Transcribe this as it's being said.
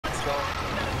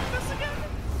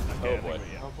Okay,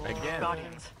 Oh boy. Again.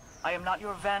 Guardians, I am not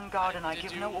your vanguard and I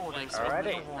give no orders or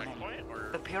leave a warning.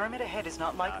 The pyramid ahead is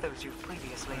not like those you've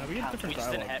previously we get encountered.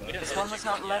 different dialogue, This one was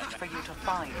not left for you to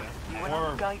find. You were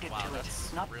not guided to it,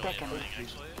 not beckoned.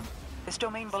 This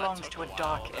domain belongs to a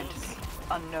dark entity,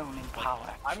 unknown in power.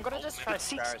 I'm gonna just try It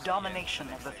seeks domination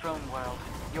of the throne world.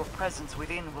 Your presence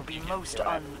within will be most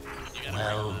Welcome,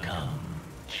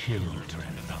 children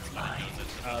of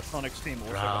light. Sonic's team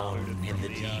also Drown got looted in from the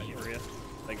the deep, area.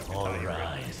 They got the or entire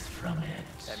area. rise from it.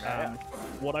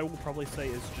 What I will probably say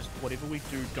is just whatever we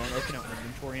do, don't open our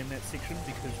inventory in that section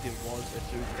because there was a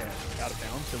dude that out of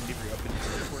bounds, so whenever you open your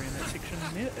inventory in that section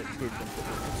in there, it booted him to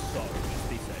the so just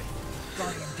be safe.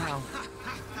 Guardian down.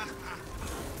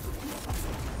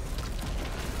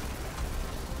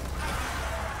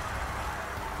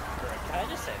 Can I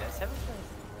just say this? Everything's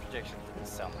prediction didn't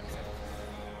sound like that.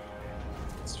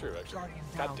 It's true, actually. Guardian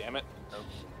God down. damn it.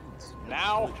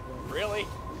 Now? Really?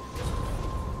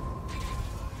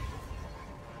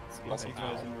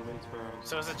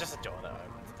 So is it just a door that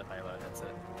opens the payload? That's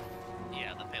it.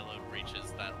 Yeah, the payload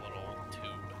reaches that little tube,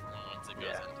 and once it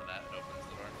goes into that, it opens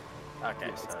the door.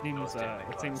 Okay, so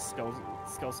It seems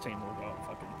Skull's team will go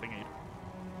fucking thingy.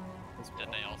 Did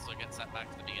they also get sent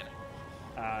back to the beginning?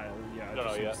 Yeah, No,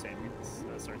 just yeah. standing.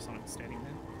 Sorry, Sonic's standing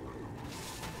there.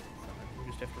 So we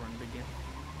just have to run it again.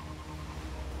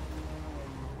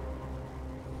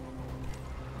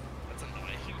 That's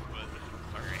annoying, but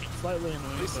alright. Slightly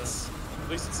annoying, At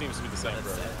least it seems to be the same for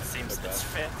it everyone. seems Okay. it's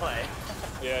fair play.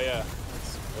 Yeah.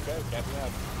 It's, okay, can't be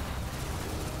mad.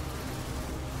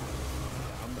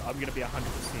 I'm gonna be 100%.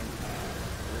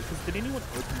 Because did anyone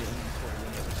open the inventory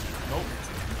when it was used? Nope.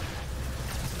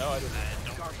 No, I didn't. I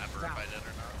don't remember if I did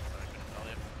or not, so I couldn't tell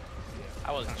you.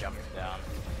 I was jumping down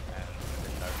and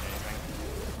didn't open anything.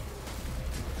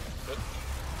 Good.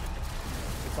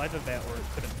 It's either that or it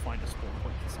couldn't find a spawn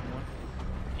point for someone.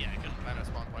 Yeah, I couldn't find a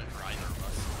spawn point for either of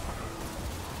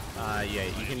us. Yeah,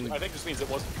 you can. I think this means it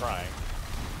wasn't trying.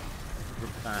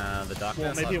 The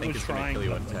darkness, maybe I it think, was is going to trying, kill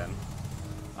you in but- 10.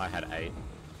 I had 8.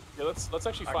 Yeah, let's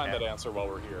actually find Okay. that answer while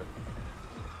we're here.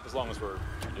 As long as we're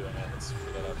doing it, let's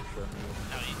figure that out for sure.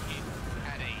 No, he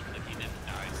had 8 if he didn't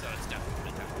die, so it's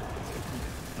definitely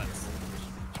That's...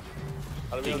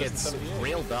 How do we know It this gets is 78?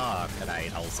 real dark at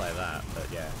 8, I'll say that, but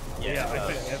yeah. Yeah, I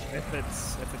think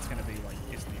if it's gonna be like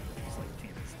Disney movies, like 10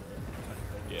 is the kind of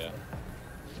thing. Yeah.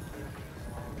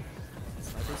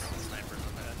 Snipers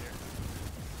on my head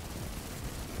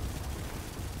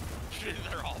here.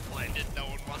 They're all blinded, no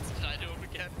one wants to die to him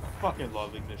again. Fucking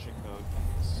love ignition code.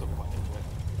 It's so fucking good.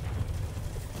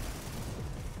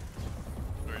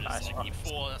 We're just like, you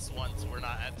fool us once, we're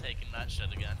not taking that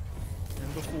shit again.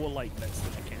 And before, like, that's the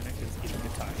mechanic, is getting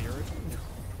Guitar Hero.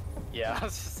 Yeah, I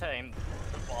was just saying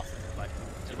the boss is like...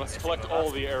 You must collect all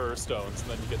the error stones,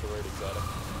 and then you get the ratings out of it.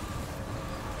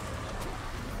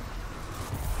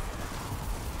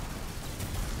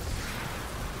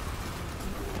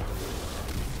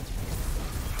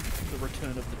 The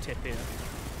return of the Tepe.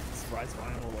 It's Rise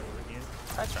Lion all over again.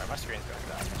 That's right, my screen's going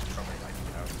dark. It's probably like,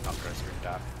 you know, after a screen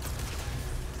dark.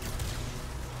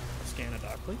 Scanner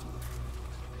darkly.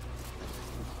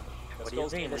 What do you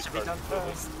mean? This should be done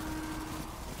first.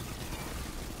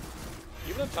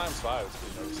 Even at times 5, it's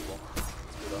pretty noticeable.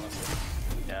 It's good, honestly.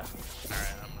 Yeah.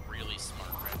 Alright, I'm really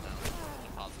smart right now.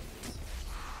 Deposit these.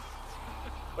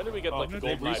 When did we get, like, the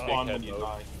They gold knight respawn big when head you mode?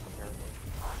 die, apparently.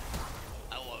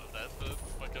 I love that. The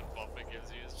fucking buff it gives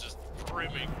you is just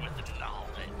brimming with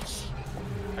knowledge.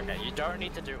 Okay, you don't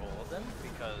need to do all of them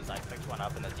because I picked one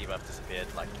up and the debuff disappeared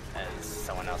like as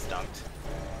someone else dunked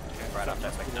right after I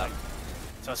picked it up.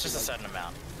 So it's just a certain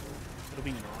amount. It'll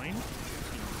be 9.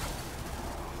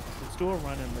 Let's do a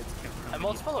run and let's count. how A many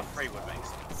multiple of hits. 3 would make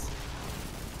sense.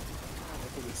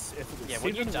 If it was Yeah,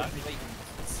 when you 7, dunk, it would make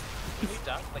when you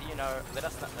dunk, let you know, let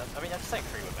us know, I mean, I'm just saying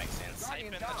 3 would make sense. Type in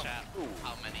the chat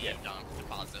how many you don't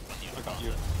deposit when you I got deposit.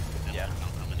 you. And Yeah.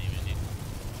 count how many you need.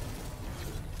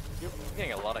 You're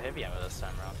getting a lot of heavy ammo this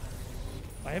time around.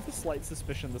 I have a slight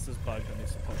suspicion this is bugged and they're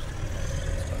supposed to be.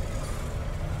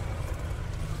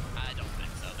 I don't think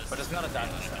so. This But is it's not a gonna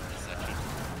be dungeon like section. a section.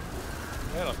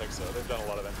 I don't think so. They've done a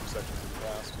lot of entry sections in the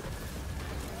past.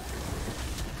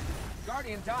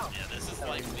 Guardian down. Yeah, this is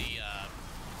like the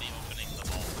opening the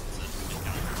vault. So you can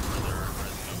count further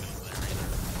present openings there either.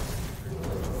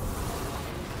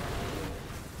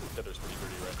 Hitter's pretty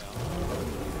pretty right now.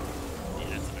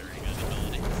 Yeah, it's a very good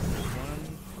ability.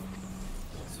 1,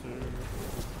 2,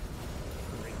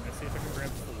 3. Let's see if I can grab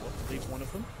 4. Leave one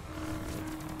of them.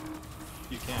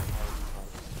 You can't.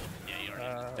 Yeah, you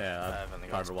already. Yeah, I've only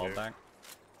I've got covered a while 2. back.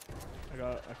 I've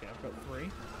got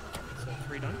 3. So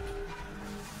 3 done.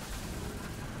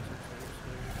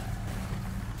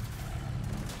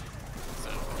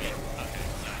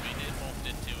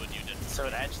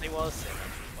 actually was 7.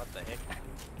 What the heck?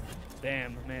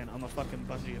 Damn, man, I'm a fucking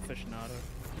bungee aficionado.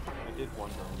 I did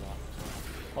wonder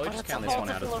that. I'll just count this one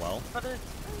out as well. But it,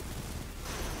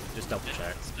 Just double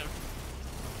check.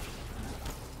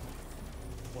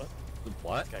 What?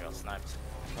 What? this guy got sniped.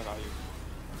 I got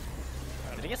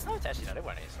you. Did he get sniped? Actually, no, they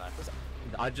weren't any snipers.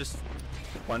 I just...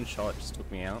 One shot just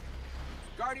took me out.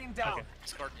 Guardian down. Okay.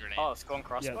 Scorpion grenade. Oh, it's gone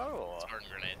crossbow or?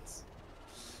 Scorpion grenades.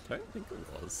 Don't think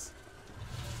it was.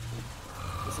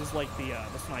 This is like the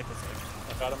sniper section.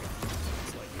 I got him.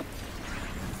 It's like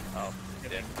Oh,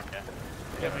 having, yeah.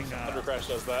 having, Undercrash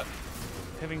does that.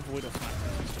 having void of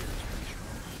sniper is pretty strong.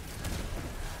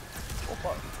 Oh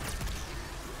fuck.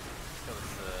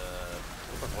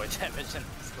 Because the void damage and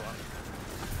it's gone.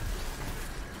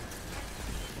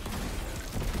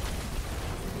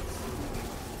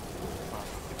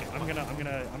 Okay, I'm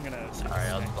gonna. Sorry,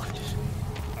 I was blind.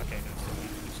 Okay, no, so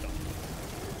you stop.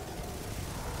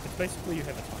 It's basically you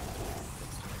have a time.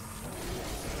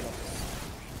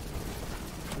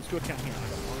 Let's do a count here. I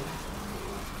got one.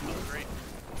 Oh, great.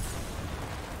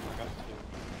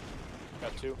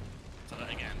 Got two. So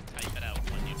again, type it out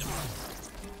when you deploy.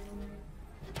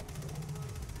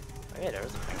 Oh, yeah, there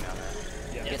was a thing down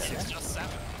there. Yeah, Yes, that's it's just 7.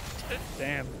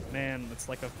 Damn, man, it's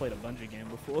like I've played a Bungie game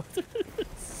before.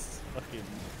 It's fucking.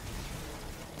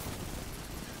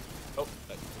 Oh,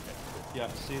 okay. Yeah,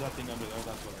 see that thing under there?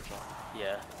 That's what I shot.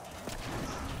 Yeah.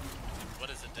 What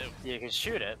does it do? You can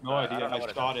shoot it. No but idea. don't know I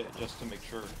what shot does. it just to make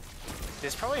sure.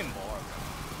 There's probably more.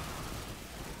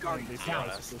 Guardian these down.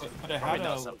 guys- But it Probably had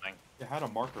does a something. it had a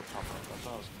marker pop up. That's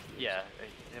what I was confused.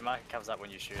 Yeah, it might comes up when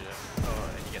you shoot it, or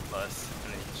when you get close,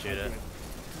 and then you can shoot it.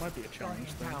 Might be a challenge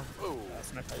thing. Ooh.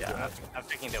 Sniper. Yeah, I'm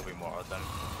thinking there'll be more of them.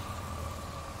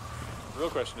 The real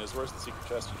question is, where's the secret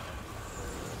chest?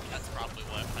 That's probably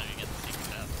what how you get the secret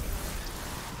chest.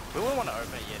 We wouldn't want to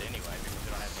open it yet anyway, because we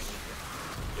don't have any.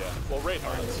 Yeah. Well, raid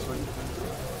mods.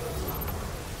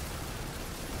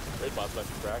 Raid mods might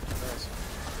be cracked. Who knows?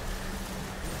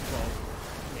 Well,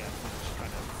 yeah, I'm just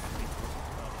trying to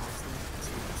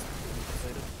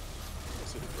completed. We'll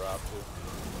see the drop too.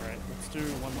 Alright, let's do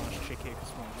one last check here because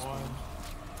one.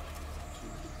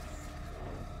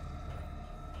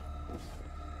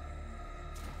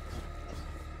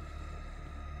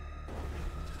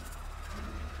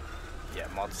 Yeah,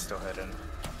 mod's still hidden.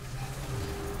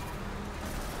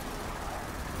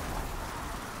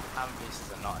 Armor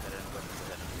pieces are not hidden, weapons are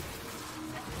hidden.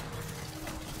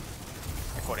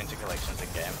 According to collections in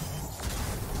game.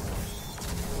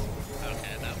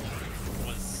 Okay, that one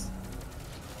was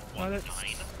Oh, that's-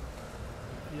 9.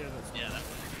 Yeah, that's Yeah, that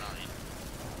one was 9.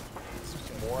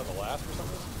 Some more on the last or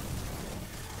something?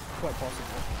 quite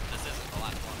possible. This isn't the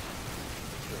last one.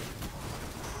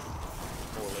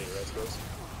 More later, I suppose.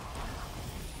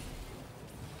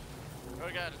 Oh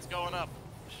god, it's going up.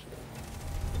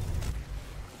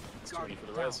 It's 20 for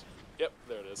the res. Yep,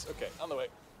 there it is. Okay, on the way.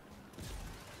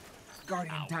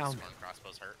 Guardian Ow, down. sworn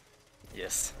crossbows hurt.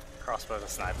 Yes, crossbows are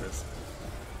snipers.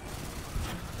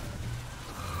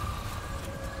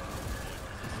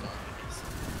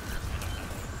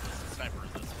 Sniper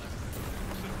is this way.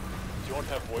 Do you want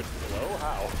to have void from below?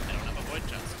 How? I don't have a void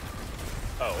chest.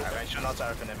 Oh, Alright, okay. make sure not to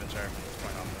open inventory from this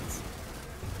point onwards.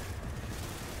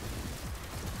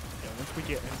 Yeah, once we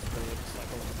get into the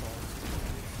cycle of the ball.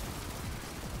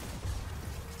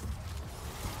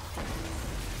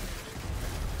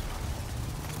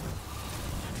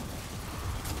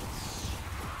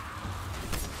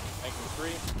 Banking 3.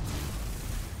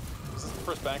 Is this the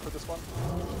first bank with this one?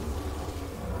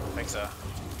 I think so.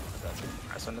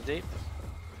 Press on the deep.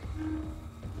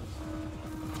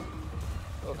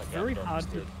 Oh, thank Very God, hard to.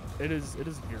 dude. It is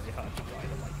very hard to ride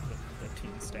at like the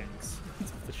 10 stacks.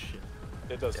 It's the shit.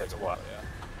 It does take It's a a while, lot.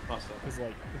 yeah. Must have. Because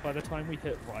like by the time we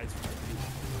hit rise from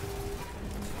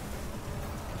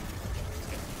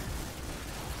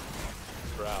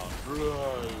Brown.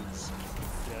 Rise.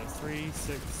 yeah, 3,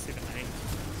 6, 7, 8.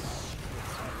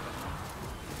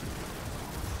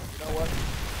 You know what?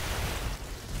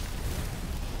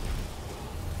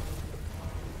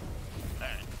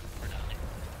 Alright, we're done.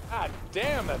 Ah,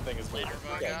 damn, that thing is moving.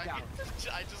 Okay.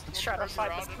 I just Let's try to turned fight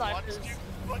the around and watched snipers. you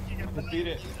fucking I can beat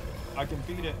it. I can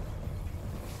beat it.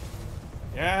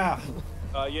 Yeah.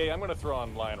 Yeah, I'm gonna throw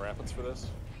on lion rampants for this.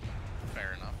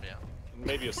 Fair enough, yeah.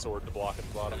 Maybe a sword to block at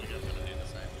the bottom. I'm gonna do the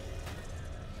same.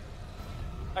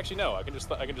 Actually, no. I can just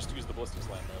use the ballistic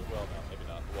slam. Well, no, maybe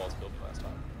not. The walls killed me last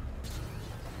time.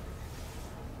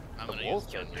 I'm The gonna wolf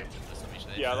use killed Thunder just to be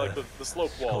safe. Yeah, like the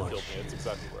slope wall killed me. It's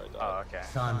exactly where I Oh,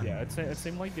 died. okay. Yeah, it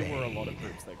seemed like there were a lot of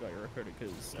groups that got error coded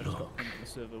because I just got pinged on the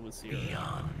server with 0.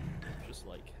 Just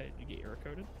like, hey, did you get error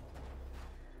coded?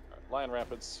 Alright, lion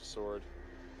rampants, sword.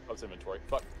 Oh, it's inventory.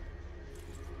 Fuck.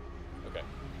 Okay.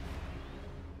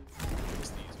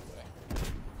 Just the easy way.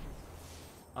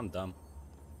 I'm dumb.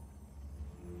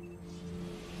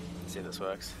 See if this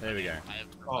works. There we go. I have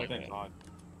Oh, thank God.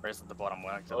 Where's the bottom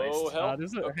worked at Oh, least? hell.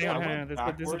 There's a, Okay. hang on, I hang went on. There's a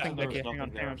backwards thing and back there here. was Hang on,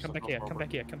 nothing hang on. there, Come so back go here. Come forward.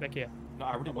 back here. Come back here. No,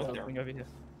 I already went There's there. something over here.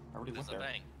 I already There's went a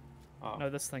there. thing. Oh. No,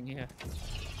 this thing here.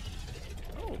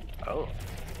 Oh,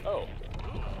 Oh,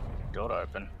 door to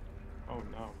open. Oh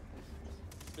no.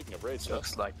 speaking of raid stuff.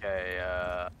 Looks like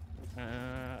a,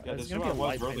 Yeah, There's this is gonna where I be a was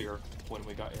light thing. earlier when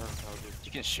we got air encoded.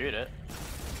 you can shoot it.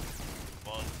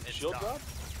 Well, it's Shield done. drop?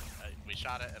 We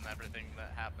shot it, and everything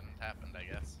that happened, I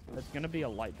guess. There's gonna be a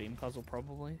light beam puzzle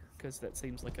probably, because that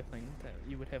seems like a thing that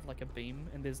you would have like a beam,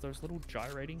 and there's those little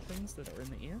gyrating things that are in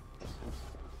the air.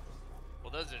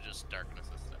 Well, those are just darkness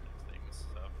aesthetic things,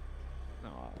 so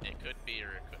No, it could be or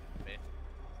it couldn't be.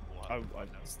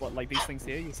 it's like these things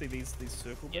here. You see these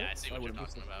circle bits? Yeah, I see what you're wouldn't be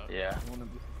talking about. Yeah. I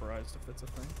wouldn't be surprised if that's a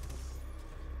thing.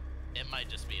 It might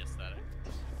just be aesthetic.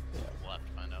 We'll have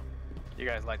to find out. You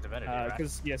guys like Divinity, right?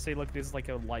 Because yeah, see, look, there's like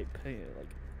a light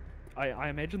like. I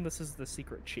imagine this is the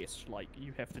secret chest. Like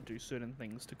you have to do certain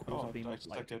things to cause Oh, a beam of light to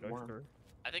dissected go worm. through.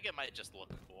 I think it might just look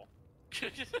cool.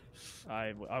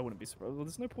 I wouldn't be surprised. Well,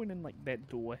 there's no point in like that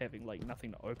door having like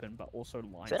nothing to open, but also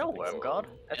lines. Is that a of things worm to god?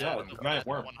 open. That's Yeah, a worm it's a god. giant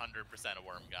worm. 100% a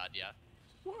worm god, yeah.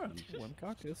 Worm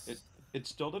carcass. It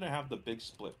still didn't have the big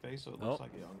split face, so it looks Oh.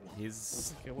 like a young one.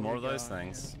 He's Okay, what more do of we those got?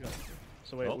 things. Yeah,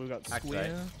 so wait, Oh, we've got activate.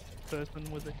 square,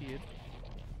 person with a head.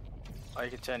 Oh, you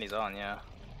can turn these on, yeah.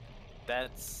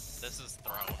 That's... This is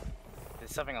throne.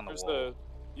 There's something on the There's wall. the.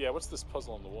 Yeah, what's this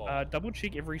puzzle on the wall? Double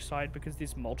check every side because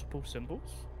there's multiple symbols.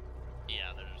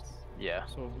 Yeah, there's. Yeah.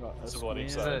 So we've got a Symbol on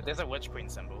each square. side. There's a Witch Queen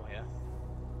symbol here.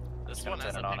 This Just gonna one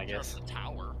has turn a it on, I picture guess. of the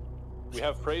tower. We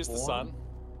have praise the Form? sun.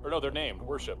 Or no, they're named.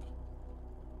 Worship.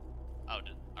 Oh,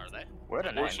 are they? Where are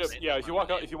the names? Worship. Yeah, if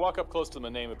you walk up close to them, a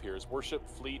name appears. Worship,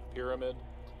 fleet, pyramid.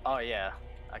 Oh, yeah.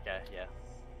 Okay, yeah.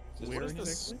 Where What is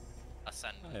this? exactly?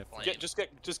 Ascend. Oh, yeah. Flame.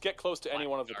 Just get close to any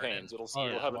one of the Garden. panes. It'll Oh,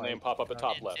 you'll yeah. have a name pop up at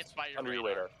top It's left by your under your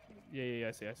radar. radar. Yeah,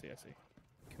 I see.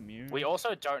 Commune. We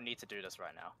also don't need to do this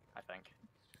right now, I think.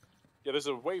 Yeah, there's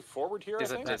a way forward here.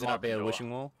 There's I a- think. there's That might be a door. wishing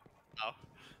wall. Oh.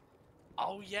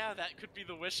 Oh yeah, that could be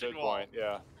the wishing Good wall. point.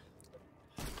 Yeah.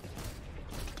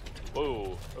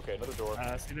 Whoa. Okay, another door.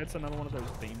 See, that's another one of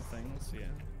those beam things. Yeah.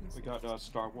 We got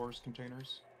Star Wars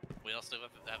containers. We also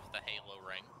have the Halo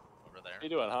ring over there. How you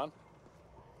doing, Han?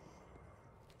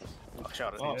 Oh,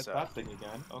 shot it. Oh, that's- that thing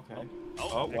again. Okay. Oh,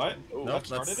 Oh, what? Oh, Nope, that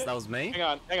started it? that was me. Hang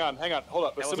on. Hold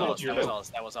up. A That was symbol Oz. That appeared. was Oz.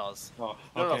 That was Oz. Oh,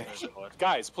 No, no, okay.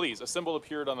 Guys, please. A symbol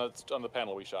appeared on the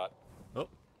panel we shot. Oh,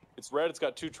 It's red. It's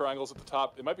got two triangles at the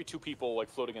top. It might be two people like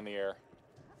floating in the air.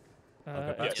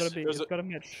 Okay. It's gotta be. There's It's a gotta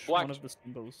match black- one of the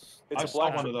symbols. It's I a saw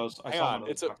black. one of those. I Hang saw on, one of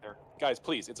it's those a- back there. Guys,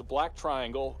 please. It's a black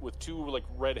triangle with two like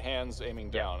red hands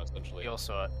aiming down, essentially. We all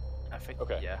saw it. I think.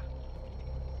 Okay. Yeah.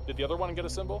 Did the other one get a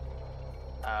symbol?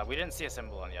 We didn't see a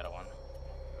symbol on the other one.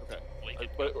 Okay. We could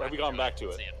But go have we gone back and to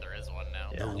it? See if there is one now.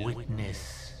 Yeah. The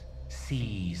witness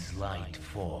sees light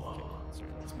fall, Sorry,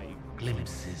 that's me.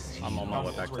 glimpses I'm on my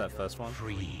way back to right that first one.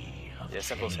 free of Yeah,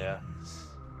 symbols here. chains,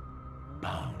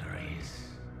 boundaries,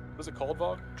 What's it called,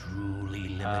 Vog? truly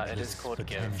it limitless is called Give.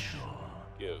 potential,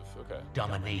 Give. Okay.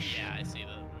 domination, Yeah, I see the.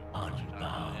 what you're talking about,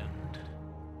 yeah. unbound.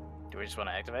 Do we just want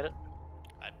to activate it?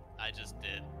 I just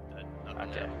did. Nothing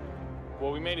Okay. happened.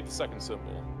 Well, we may need the second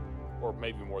symbol, or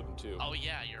maybe more than two. Oh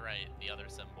yeah, you're right. The other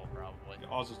symbol probably.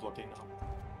 Oz is looking now.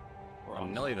 Or I'm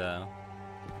Oz. nearly there.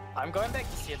 I'm going back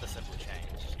to see if the symbol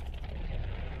changed.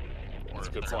 That's a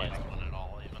Or good if there point. is one at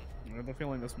all, even. I have a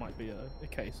feeling this might be a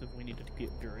case of we needed to get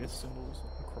various symbols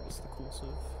across the course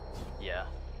of. Yeah.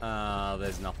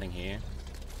 There's nothing here.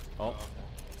 Oh,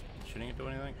 shouldn't it do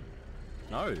anything?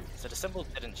 No. So the symbol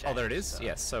didn't change. Oh, there it is. so-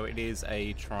 Yes. So it is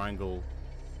a triangle,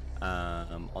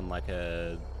 on like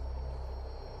a.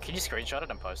 Can you screenshot it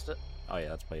and post it? Oh yeah,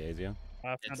 that's way easier.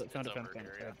 Found It's it. over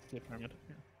here, Yeah, pyramid.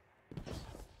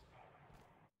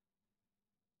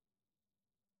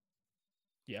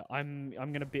 Yeah, I'm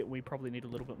gonna bet we probably need a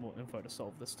little bit more info to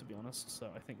solve this, to be honest. So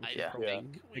I think we I should Yeah. probably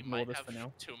think we ignore might this have for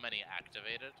now. too many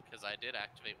activated because I did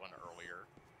activate one earlier.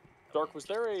 Dark, was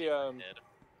there a Did.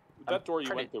 that door you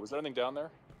pretty- went through? Was there anything down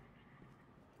there?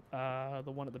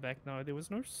 The one at the back. No, there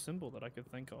was no symbol that I could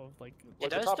think of. Like, Like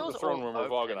the those top of doors the throne all room where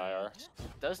Vog and open. I are.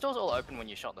 Those doors all open when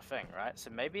you shot the thing, right? So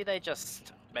maybe they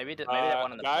just maybe that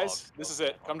one in the Guys, fog. this is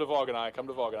it. Come to Vog and I. Come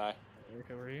to Vog and I.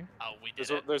 okay, where are you? Oh, we did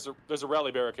There's a it. there's a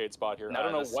rally barricade spot here. No, I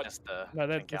don't know that's what. just the No,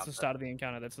 that's the encounter. start of the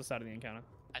encounter. That's the start of the encounter.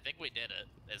 I think we did it.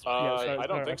 Is I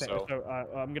don't think so. So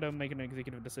I'm gonna make an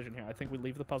executive decision here. I think we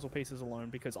leave the puzzle pieces alone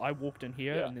because I walked in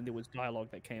here Yeah. and then there was dialogue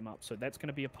that came up. So that's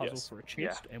gonna be a puzzle Yes. for a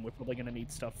chest, and we're probably gonna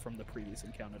need stuff from the previous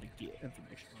encounter to get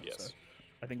information. On it. Yes. So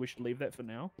I think we should leave that for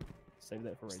now. Save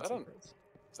that for raid secrets.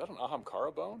 Is that an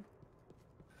Ahamkara bone?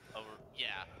 Oh,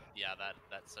 yeah, that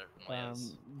certainly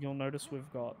is. You'll notice we've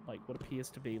got like what appears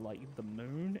to be like the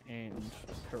moon and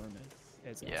a pyramid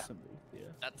as our symbol.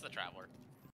 Yeah. That's the traveler.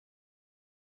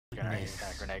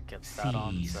 Grenade gets that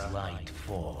on, so... light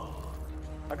fall.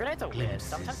 A grenade's are weird.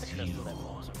 Sometimes the Glimpses crystal that you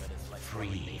falls of it is like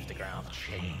free leave the ground. of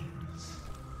chains.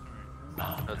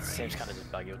 It seems kind of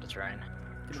just buggy with the terrain.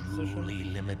 Truly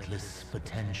limitless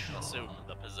potential. Assume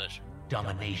the position.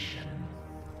 Domination.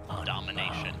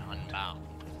 Domination unbound.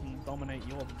 Dominate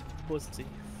your pussy.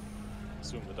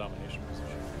 Assume the domination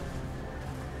position.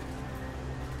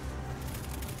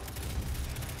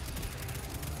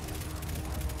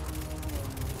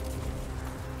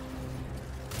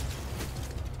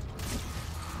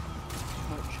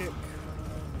 Might check.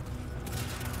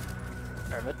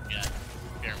 Pyramid? Yeah,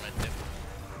 pyramid tip.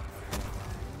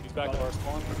 He's back to our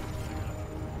spawn.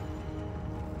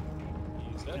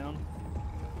 He's dead. Down.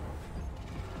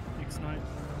 X-Knight.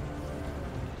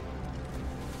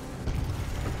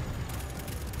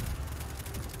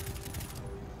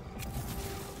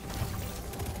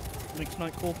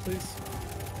 X-Knight call, please.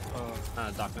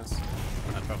 Darkness.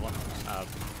 Traveler.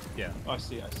 Yeah. Oh, I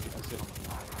see it on the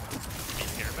map.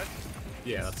 Pyramid?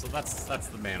 Yeah, that's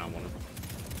the man I wanted.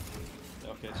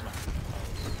 Okay, it's not.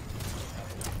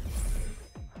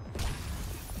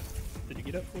 Did you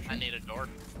get it, Fortune? I need a door.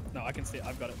 No, I can see it.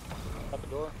 I've got it. At the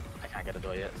door. I can't get a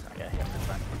door yet. Okay, yeah, that's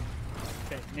fine.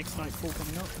 Okay, next night call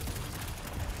coming up.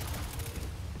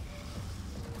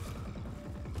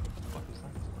 What is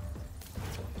that?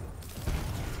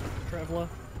 Traveler.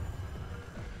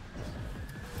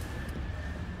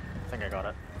 I think I got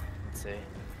it. Let's see.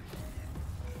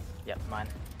 Yep, mine.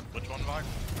 Which one, Varg?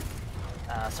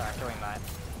 Sorry, I'm doing mine.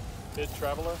 Did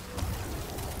traveler?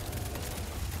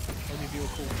 I'll give you a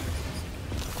call.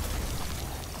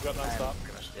 You got non-stop?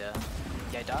 Yeah.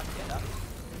 Yeah, done. Yeah, done.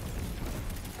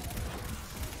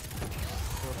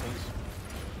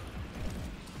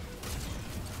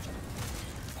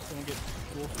 Someone get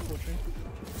dwarf Fortune.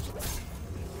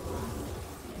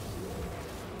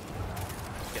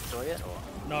 Get the door yet, or?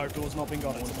 No, door's not been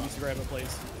gotten. Someone needs to grab it,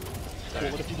 please. Call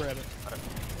it if you grab it.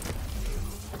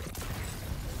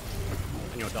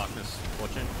 In your darkness,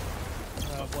 Fortune.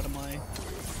 What am I?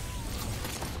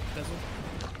 Bezel?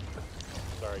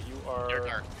 Sorry, you are... You're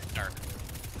dark. Dark.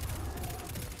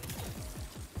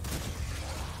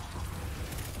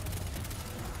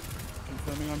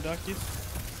 Confirming I'm dark, yes?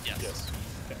 Yes.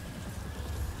 Okay.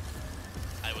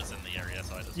 I was in the area,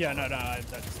 so I just... Yeah, no, I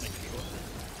just making sure.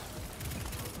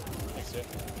 Thanks, yeah.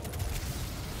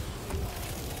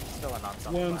 Still a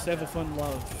non-stop. Worms ever fun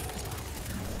love.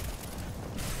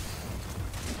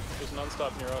 There's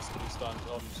non-stop near us, but he's stunned.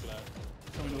 Oh, I'm just gonna...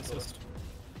 Coming to assist.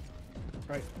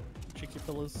 Right. Check your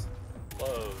pillars.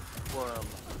 Love. Worm.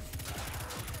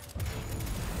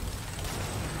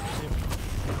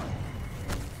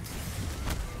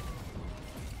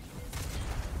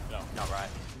 No. Not right.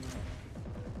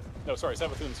 No, sorry,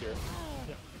 Savathun's here.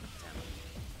 Yep.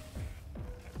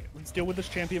 Okay, let's deal with this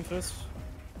champion first.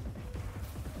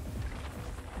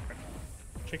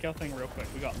 Check our thing real quick.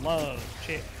 We got love,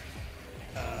 check.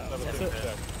 That's Savathun, it.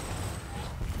 check.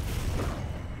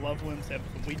 Love worms have.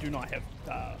 We do not have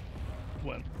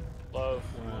worm. Love.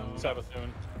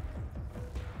 Savathun.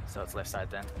 So it's left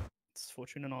side then. It's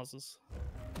Fortune and Oz's.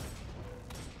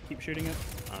 Keep shooting it.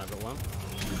 Another one.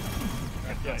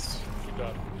 Yes. Keep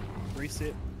going.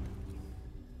 Reset.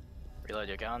 Reload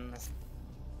your guns.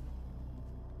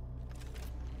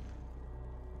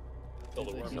 Kill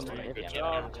the worm. Just Doing a leave good it.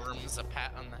 job. Worms a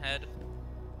pat on the head.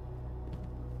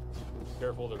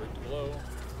 Careful, they're below.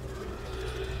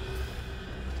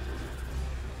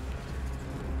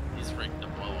 He's rigged to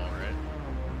blow alright.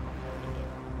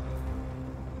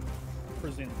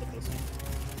 Present the missile.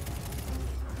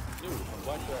 New from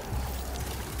Black Dragon.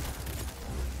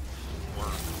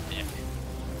 Worm dick.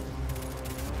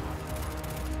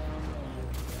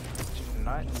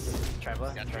 Knight.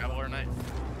 Traveler. Got Traveler Knight.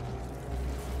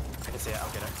 I can see it,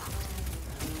 I'll get it.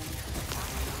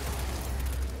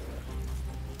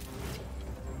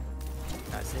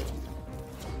 Nice hit.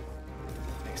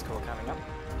 Next call coming up.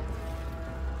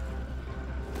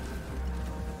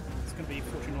 It's gonna be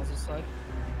Fortune Oz's side.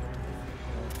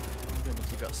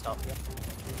 You got stop, yeah.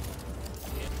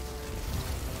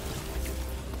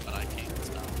 But I can't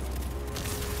stop.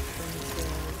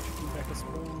 Checking back a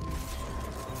spawn.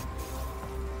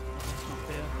 It's not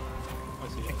there.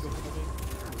 see. Check your cover.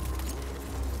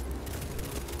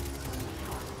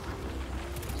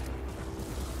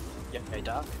 Yep, very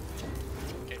dark.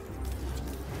 Okay.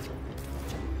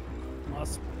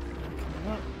 Last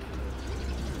coming up.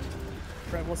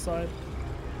 Traveler side.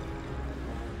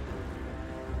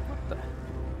 What the?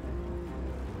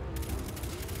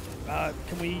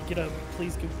 Can we get a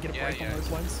please get a Yeah, break yeah. on those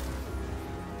ones?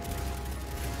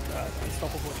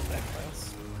 Stop avoiding back class.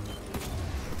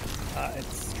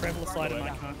 It's traveler side and I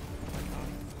can't.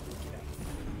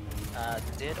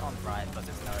 Dead on right, but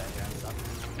there's no adherence up.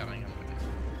 I'm coming.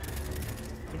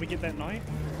 Did we get that knight?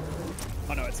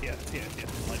 Oh no, it's here. It's here. It's here.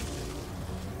 Like,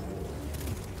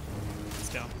 it's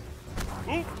down.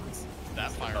 Ooh!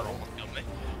 That fire almost killed me.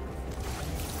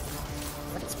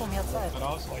 Let it spawn me outside. But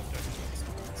I was like,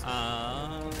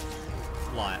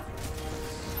 Light.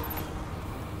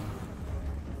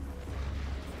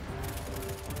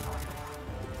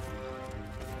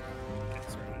 Okay,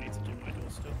 sorry, I need to do my duel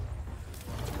still.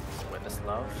 Witness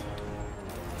love.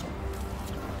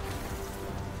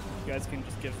 You guys can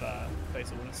just give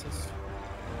Basil an assist.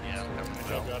 Yeah, I'm coming.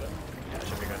 Joe got it. Yeah, it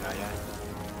should be good now, yeah.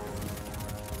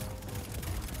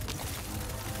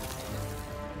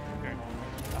 Okay.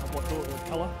 What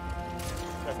color?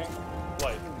 I think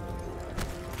light.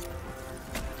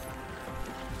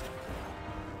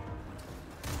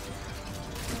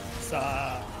 It's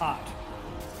heart.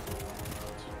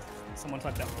 Someone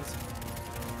type that, please.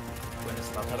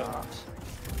 Witness love heart.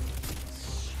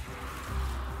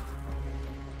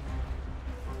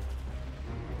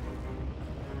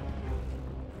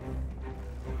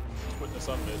 Witness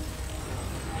on mid.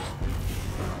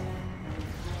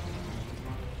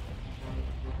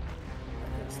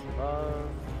 Witness love.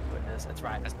 Witness, it's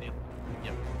right. That's new.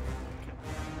 Yep.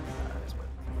 It's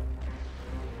with.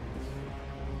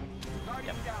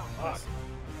 Guardian down. Nice.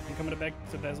 I'm coming back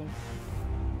to Basil.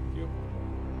 You.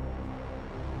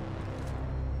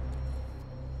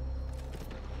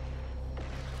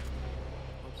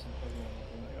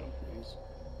 please.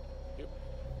 Yep.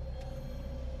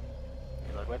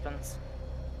 Reload weapons.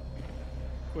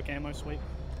 Quick ammo sweep.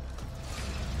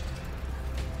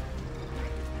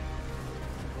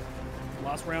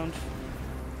 Last round.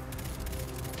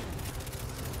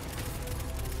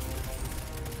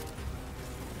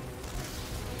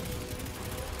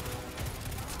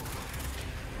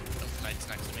 Knight's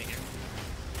next to me here.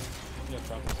 Yeah,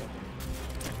 drop something.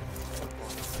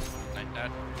 Knight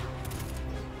dead.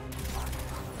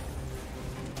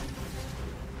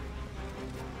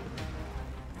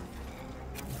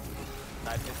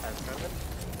 Knight has COVID.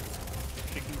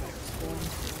 Kicking back spawn.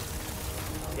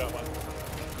 Got one.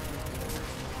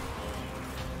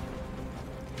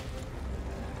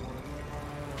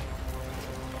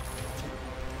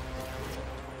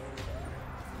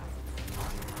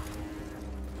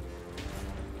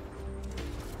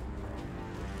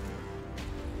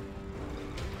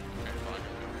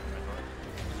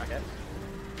 Okay.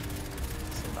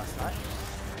 See last night.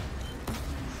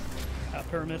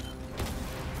 Pyramid.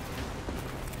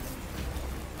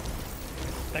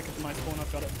 Back into my spawn,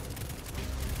 I've got it.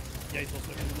 Yeah, he's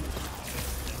also in.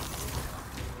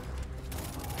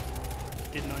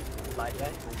 Did know. Light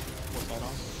day. What's that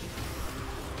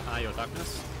on? Your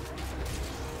darkness.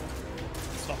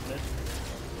 Stop mid.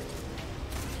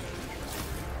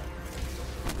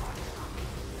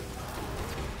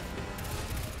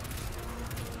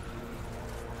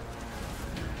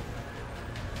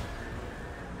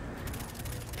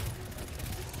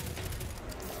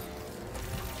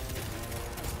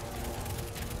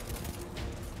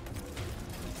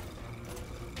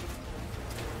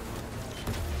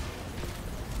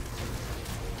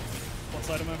 What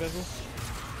side am I, Basil?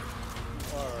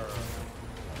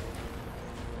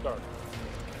 Dark.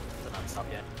 So not stop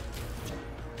yet.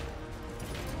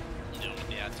 Deal with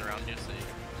the ads around you, so you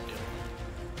can deal.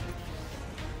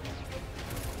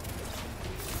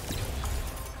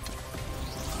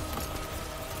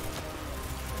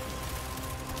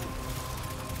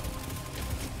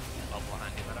 Oh,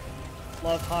 behind you, better.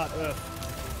 Love, heart, earth.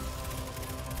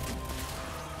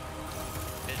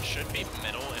 It should be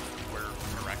middle if we're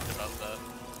correct about the.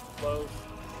 Love.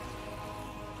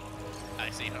 I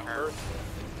see her. Earth.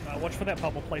 Watch for that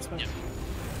bubble placement. Yep.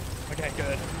 Okay,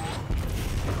 good.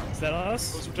 Is that That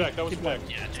us? was Jack. That was Keep Jack.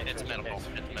 going. Yeah, it's middle. It's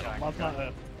middle. Love, heart,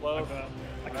 earth. Love.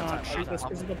 I can't shoot this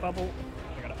because of the bubble.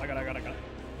 I got it.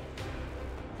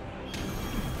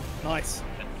 Nice.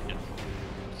 Good.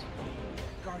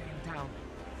 Guardian down.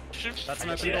 That's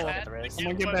not no bad. bad.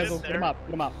 Someone get Basil. Get him up.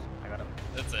 I got him.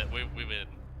 That's it. We win.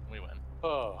 We win.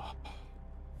 Oh.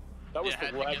 That was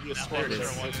Yeah, the I think laggiest that squad was in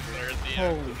for one history. third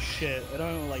the Holy shit! I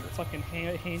don't know, like fucking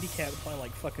handicapped by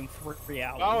like fucking 3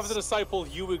 hours. Vow of the Disciple,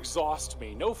 you exhaust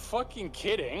me. No fucking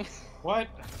kidding. What?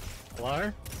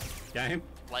 Hello? Game?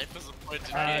 Life is a point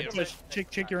in game. Just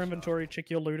check your inventory, check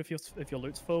your loot. If your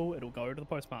loot's full, it'll go to the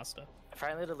postmaster.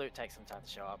 Apparently the loot takes some time to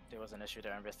show up. There was an issue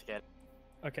to investigate.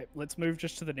 Okay, let's move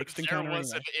just to the next There encounter.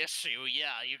 was Anyway. an issue, yeah,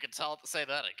 you can say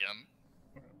that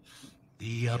again.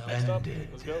 The Next up, upended.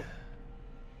 let's go.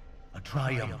 A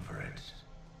triumvirate.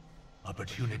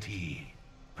 Opportunity.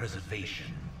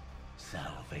 Preservation.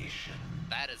 Salvation.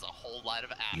 That is a whole lot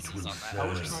of It asses will on that I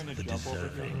was serve horse. trying to the jump over here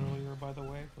deserving. earlier, by the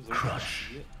way. Was I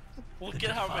Crush. able to see it? Look the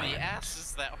at how many defiant.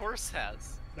 asses that horse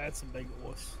has. That's a big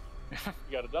wuss. You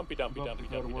got a dumpy. Go to work,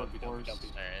 horse. Alright,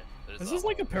 there's This that is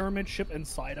like a one. pyramid ship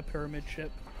inside a pyramid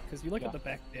ship. Because you look Yeah. at the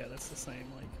back there, that's the same.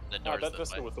 Like, The Oh, doors that that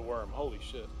Vista way. with the worm. Holy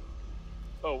shit.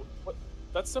 Oh, what?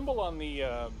 That symbol on the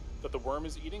that the worm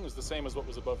is eating is the same as what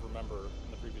was above Remember in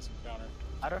the previous encounter.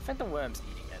 I don't think the worm's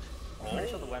eating it. I'm pretty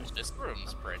sure the worm's This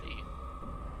room's pretty.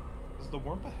 Is the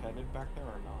worm beheaded back there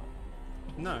or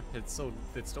not? No, it's still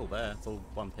there. It's all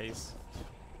one piece.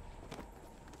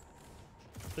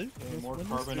 more Windows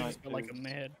carbonite dude's got, like a is-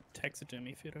 mad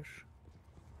taxidermy fetish.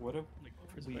 What if Like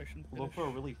we preservation look fetish. for a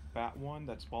really fat one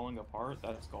that's falling apart?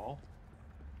 That's Gaul.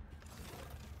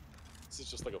 This is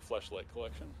just like a fleshlight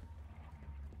collection.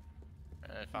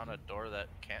 I found a door that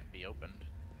can't be opened.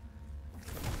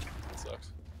 That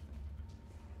sucks.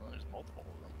 Well, there's multiple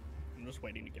of them. I'm just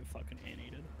waiting to get fucking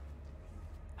anteated.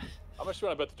 How much do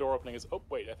I bet the door opening is? Oh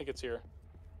wait, I think it's here.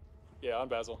 Yeah, on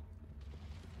Basil.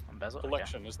 on bezel. Okay.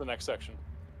 Collection is the next section.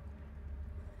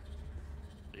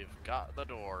 We've got the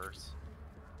doors.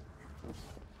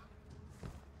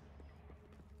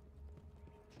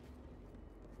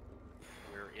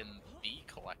 We're in the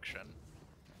collection.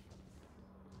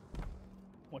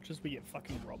 Watch as we get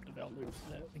fucking robbed of our loot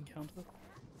for that encounter.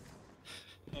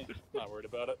 Not worried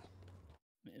about it.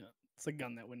 Yeah, it's a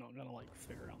gun that we're not gonna like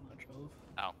figure out much of.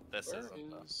 Oh, this Where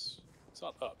isn't the... is? It's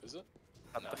not up, is it?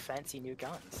 But the fancy new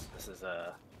guns. This is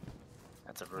a.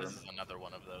 That's a room. This is another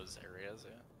one of those areas,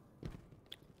 yeah.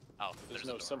 Oh, There's a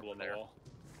no door symbol over on the there. wall.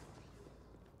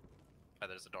 Oh,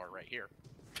 there's a door right here.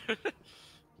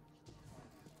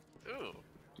 Ooh,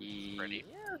 pretty.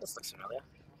 Yeah, this looks familiar.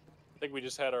 I think we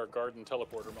just had our garden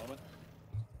teleporter moment.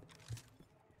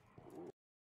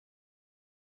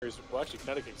 Well, actually,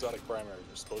 kinetic exotic primaries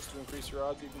are supposed to increase your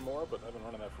odds even more, but I've been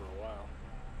running that for a while.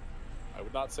 I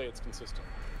would not say it's consistent.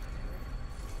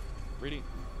 Reading.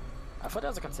 I thought that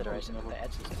was a consideration of the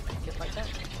edges could make it like that.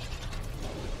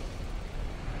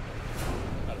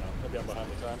 I don't know. Maybe I'm behind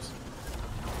the times.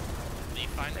 The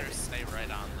finders stay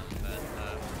right on them that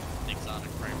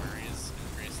exotic primaries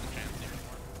increase the chance even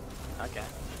more. Okay.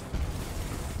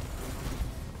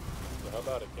 So how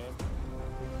about it, game?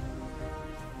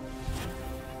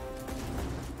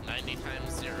 90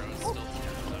 times 0 is still true,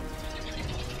 though.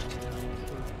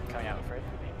 Coming out with free.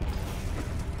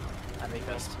 And me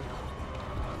first.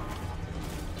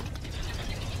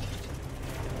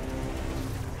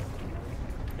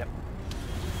 Yep.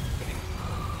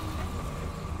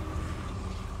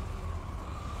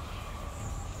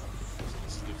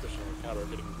 This is the official encounter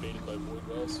getting invaded by void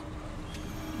wells.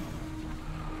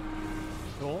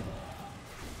 Cool.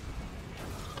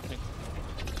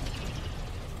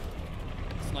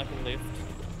 Sniper left.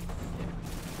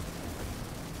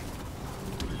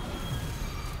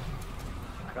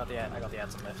 I got the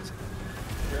ads on left.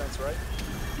 Yeah, that's right.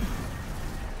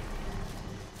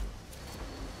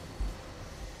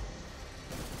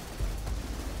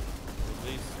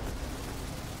 Please.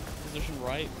 Position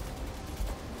right.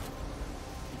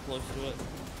 Be close to it.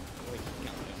 Wait,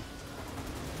 count down.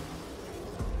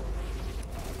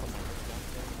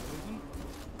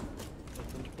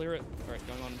 Let them clear it. Alright,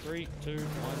 going on 3, 2,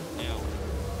 1, now.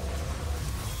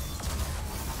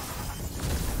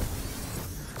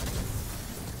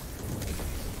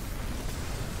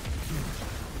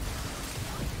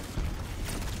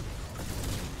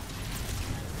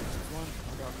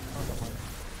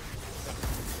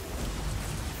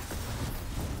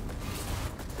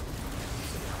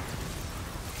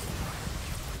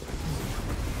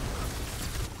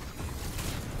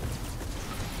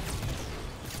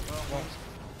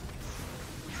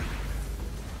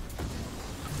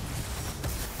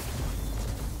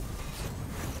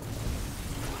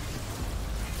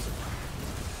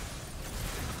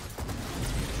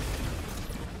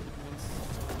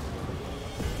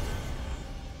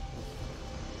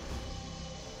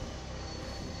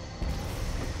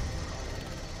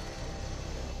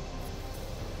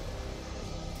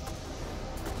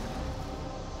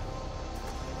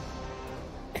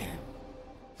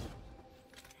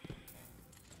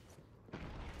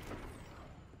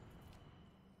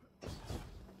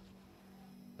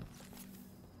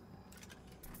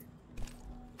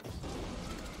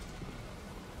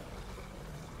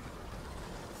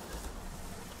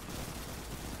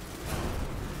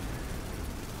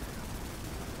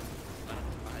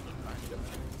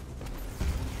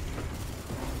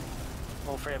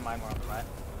 three of mine were on the right.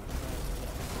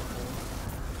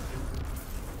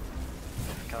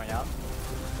 Coming out.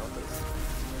 Go please.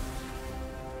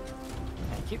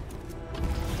 Thank you.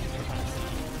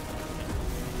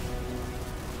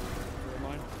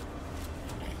 Mine.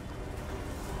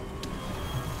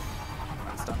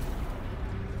 That's done.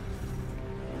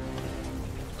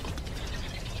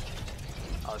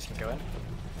 Others can go in.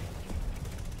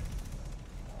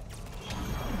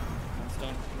 That's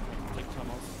done. Take time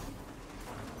off.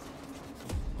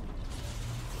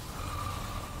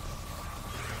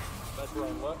 That's right.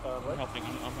 I'm Right. helping.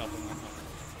 I'm helping.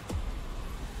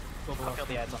 I'll kill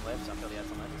the ads on left. I'll kill the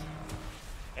ads on left.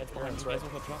 Ed's behind you guys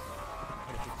with a jump.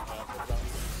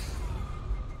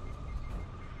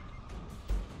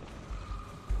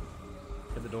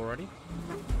 Get the door ready.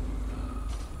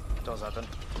 Door's open.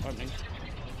 Opening.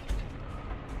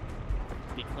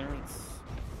 Big clearance.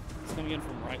 It's coming in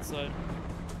from right side.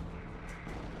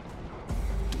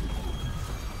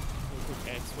 Really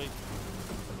quick ag sweep.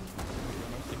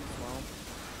 Most things as well.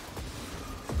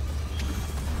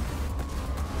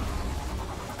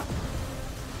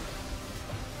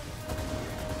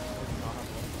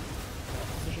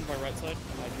 Position by right side.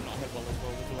 I do not have well as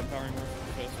well. We'll do a powering move for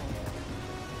the first one.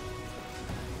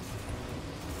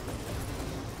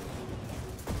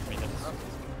 Wait, that's... There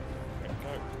we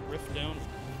go. Rift down.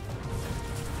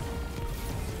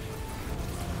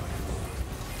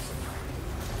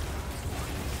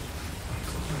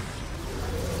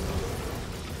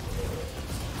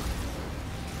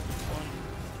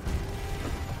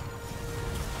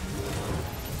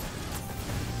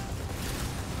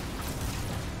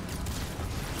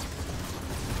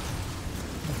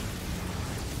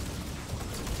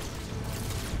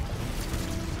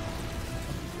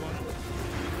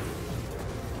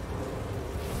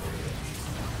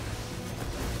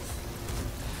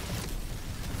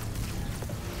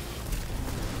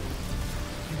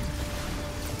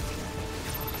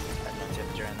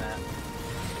 During that.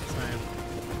 Same.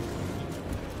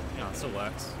 No, it still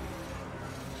works.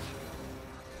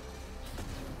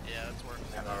 Yeah, that's working.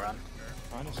 Ammo run.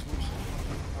 Find a solution.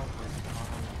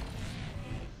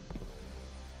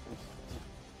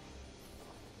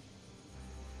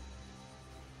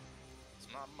 It's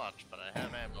not much, but I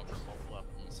have ammo for both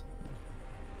weapons.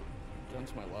 Down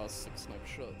to my last 6 sniper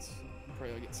shots.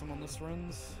 Pray I get some on this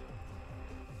runs.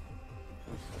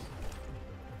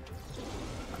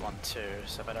 I'm on 2,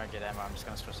 so if I don't get ammo, I'm just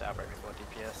gonna switch to Outbreak before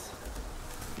DPS.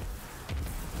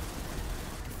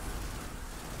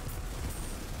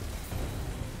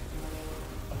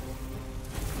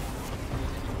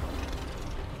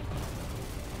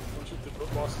 Don't shoot the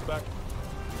bosses back.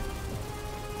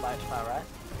 Light far right.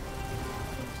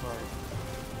 I'm sorry.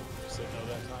 You said no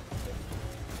that time. Okay.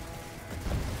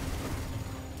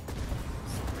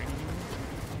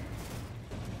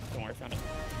 Don't worry, found it.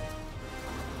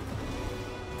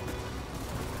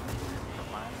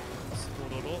 Mine.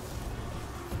 Door.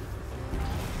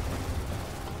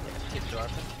 Yeah, keep the door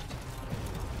open.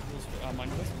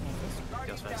 Mine first.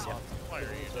 Goes first, yeah. Why are you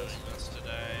doing this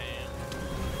today?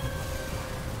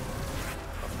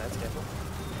 Both that's careful.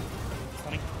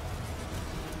 Stunning.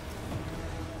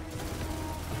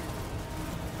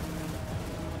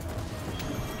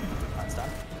 Mine's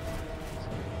done.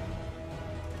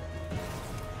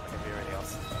 I can be ready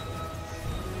else.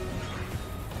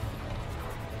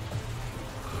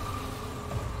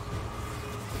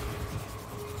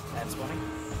 And spawning.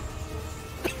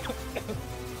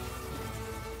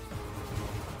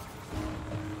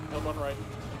 Help on right.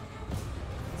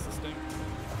 Assisting.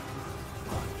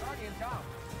 Guardian down.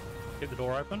 Keep the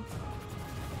door open.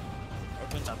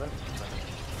 Open. It's open.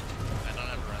 I don't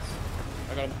have rest.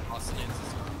 I got him. Austin needs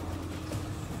this.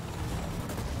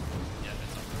 Yeah,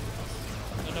 it's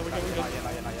open. No, we're good. Not yet,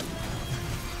 not yet, not yet.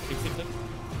 Big symptom.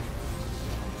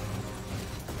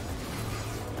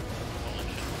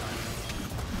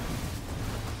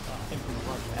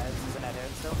 As is an adder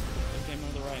still. Came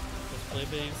on the right. Just play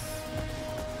base.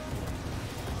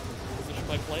 Position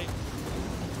by plate.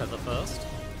 Tether first.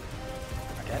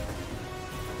 Okay.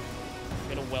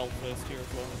 Get a well first here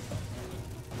as well.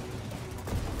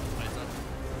 Lights up.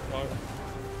 Go.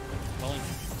 Welling.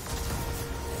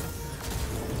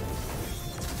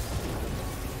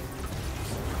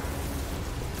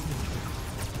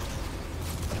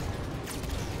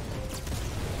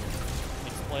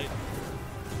 Next plate.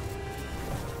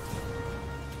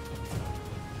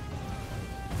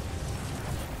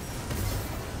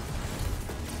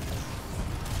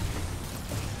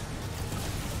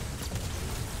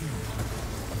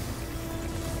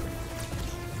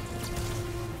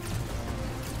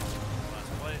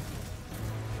 Last plate.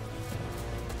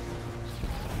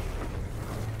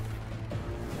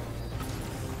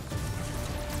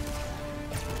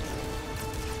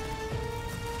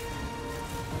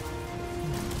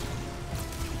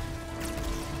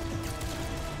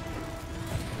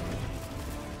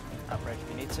 Outbreak if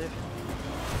you need to.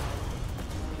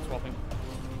 Swapping.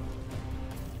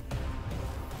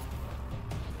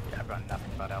 Yeah, I've got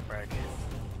nothing but Outbreak.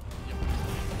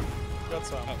 Got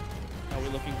some. Are we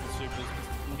looking for supers? Because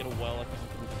we can get a well, I think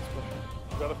we can push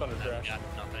it. Got a Thunder I've Crash. got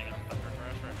nothing on Thunder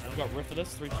Crash right now. We've got Rifidus,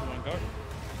 3, 2, 1, go.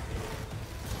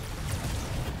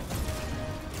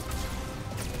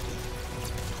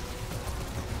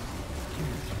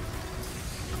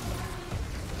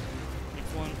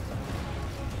 Next one.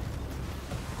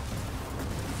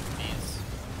 He's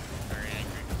very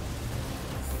angry.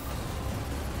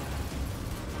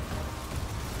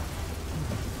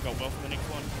 We've got well for the next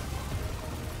one.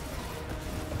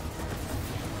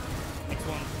 Next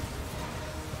one.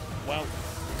 Well.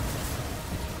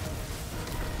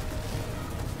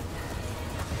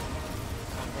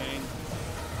 Campaign.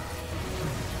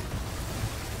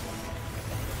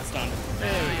 That's done.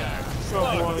 There we go.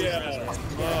 Oh, yeah.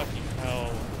 Fucking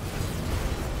hell.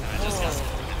 I just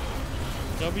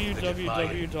got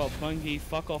www.bungie,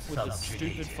 fuck off with this stupid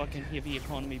Subjugated. fucking heavy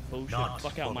economy bullshit. Not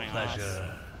Fuck out for my pleasure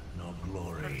ass. nor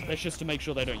glory, That's just to make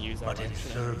sure they don't use but that. in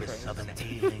service of an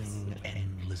ailing,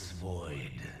 endless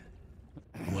void.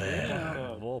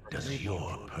 Where does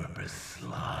your purpose I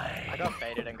lie? got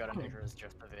baited and got a Niggers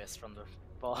just for this from the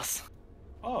boss.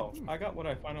 Oh, I got what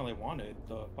I finally wanted.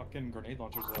 The fucking grenade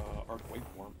launcher's arc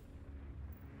waveform.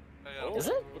 Oh, Is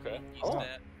it? Okay. Oh.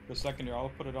 that. The second year, I'll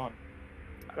put it on.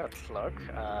 I got a Cloak.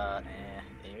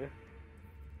 You?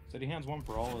 Steady hands, one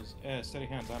for all is. Steady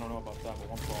hands, I don't know about that, but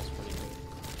one for all is pretty good.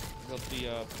 Got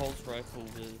the pulse rifle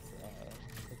with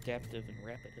adaptive and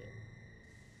rapid hit.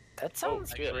 That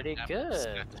sounds good. pretty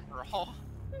good. For all.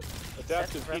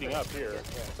 Adaptive Set heating forever. up here.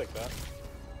 Yeah, I'll take that.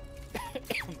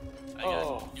 I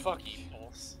Oh, got fuck. Yuki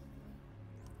Pulse.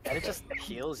 And it just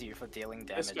heals you for dealing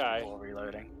damage This guy. before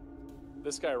reloading.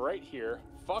 This guy right here.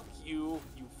 Fuck you,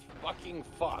 you fucking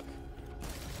fuck.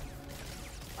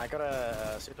 I got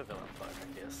a super villain cloak,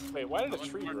 I guess. Wait, why did How a much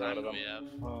tree more grow out time of do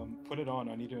him? we have? Put it on,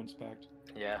 I need to inspect.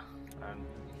 Yeah.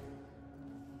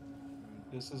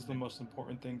 This is the most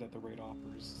important thing that the raid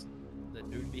offers. That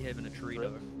dude be having a tree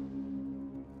though.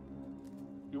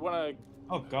 You wanna...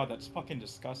 Oh god, that's fucking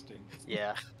disgusting.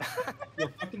 Yeah. You're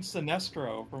fucking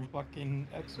Sinestro from fucking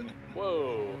X-Men.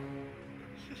 Whoa.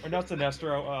 Or not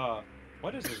Sinestro,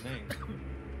 what is his name?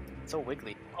 It's all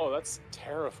wiggly. Oh, that's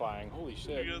terrifying. Holy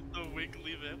shit. You got the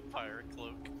Wiggly Vampire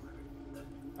Cloak.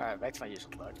 Alright, back to my usual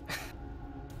cloak.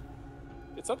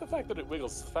 It's not the fact that it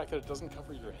wiggles, it's the fact that it doesn't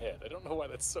cover your head. I don't know why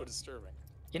that's so disturbing.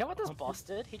 You know what this boss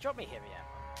did? He dropped me heavy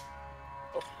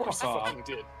ammo. Of course Fuck I off. fucking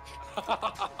did.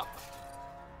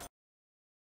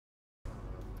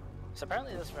 So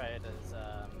apparently this raid is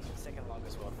second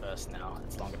longest world first now.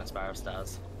 It's longer than Spire of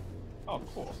Stars. Oh,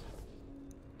 cool.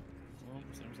 Well,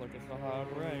 seems like it's a hard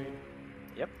raid.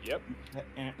 Yep. That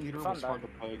Anteater Fun, was hard though.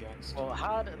 to play against. Well,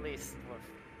 hard at least with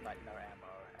like no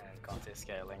ammo and contest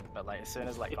scaling, but like as soon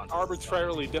as like It's contest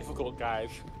arbitrarily difficult, guys.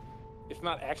 It's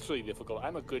not actually difficult.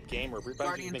 I'm a good gamer. But just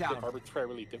Guardian make it down.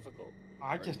 arbitrarily difficult.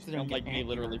 I just didn't Sound get like me Anteater.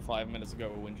 literally 5 minutes ago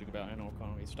whinging about animal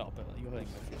economy. Stop it. You're hurting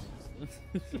my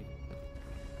feelings.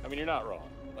 I mean, you're not wrong.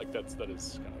 Like, that is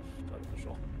kind of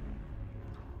artificial.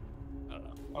 I don't know.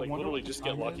 I Like, wonder literally what the just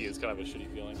get time lucky is. is kind of a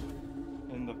shitty feeling.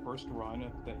 In the first run,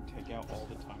 if they take out all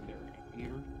the time they're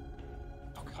Anteater.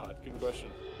 Oh god, good question.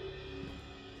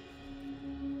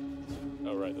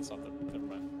 Oh right, that's something. Never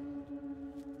mind.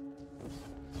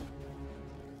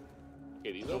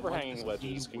 Okay, these So, like, overhanging this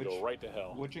ledges key, can go right to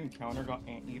hell. Which encounter got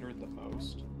Anteater the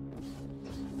most?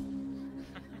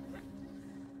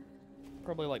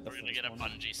 Probably like the We're gonna first get a one.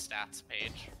 Bungie stats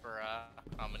page for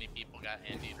how many people got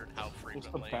Anteater, how Just the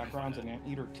frequently. backgrounds and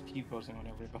Anteater T-posing on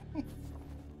everybody.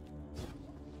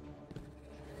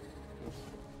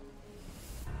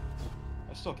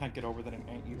 I still can't get over that an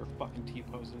Anteater fucking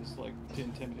T-poses, like, to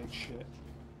intimidate shit.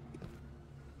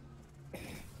 It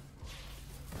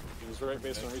was right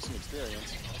based on recent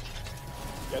experience.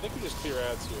 Yeah, I think we just clear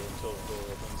ads here until the door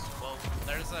opens. Well,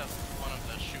 there's one of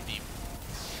the shooty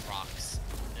rocks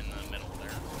in the middle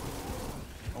there.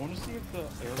 I want to see if the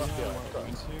area Fuck yeah, I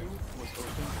went to was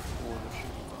open for the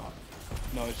shooting rock.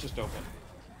 No, it's just open.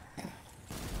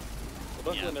 Well,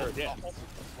 don't go in there again. The whole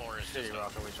floor is Shitty just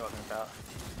rock are we talking about?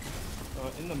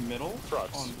 In the middle,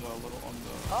 Trucks. on the little, on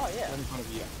the... Oh yeah. right in front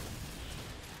of you.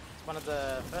 It's one of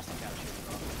the first encounter shooting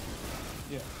rock.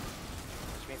 Yeah.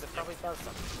 Which means it probably does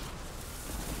something.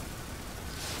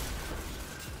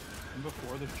 And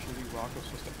before the shooting rock was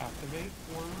supposed to activate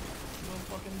where the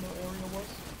fucking area was.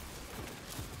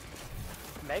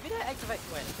 Maybe they activate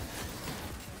when.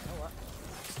 You know what?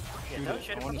 Yeah, Shoot don't it.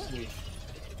 shoot I it want from to there. see.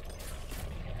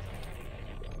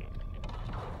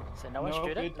 So no one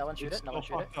shoot it. No one shoot it. No one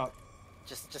shoot it. Up.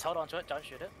 Just hold on to it. Don't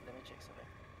shoot it. Let me check something.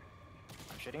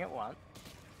 I'm shooting it once.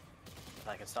 If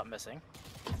I can stop missing.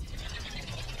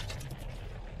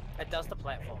 It does the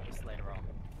platforms later on.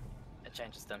 It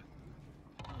changes them.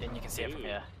 Then you can see it from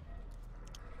here.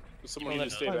 Someone need to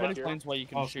stay that back here. explains why you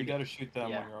can Oh, so shoot you it. gotta shoot them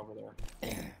Yeah. when you're over there.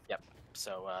 Yep.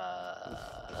 So,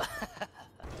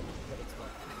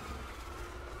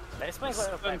 that explains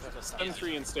why the platforms are Spend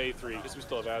 3 and stay 3, because we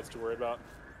still have ads to worry about.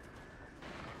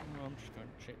 Oh, I'm just going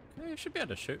to check. Yeah, you should be able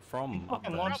to shoot from up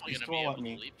fucking there. launch Probably this gonna be ball able at to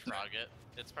me. leapfrog it.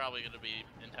 It's probably gonna be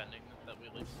intending that we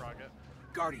leapfrog it.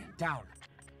 Guardian, down.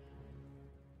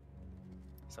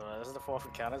 So this is the 4th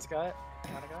encounters guy.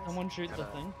 Guys. Someone shoot the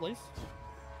thing, please.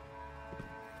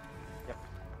 Yep.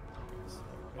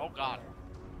 Oh god.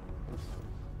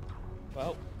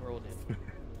 Well, we're all dead.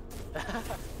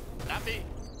 Not me.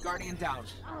 Guardian down.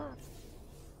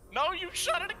 No, you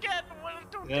shot it again!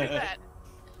 Don't do Yeah. that!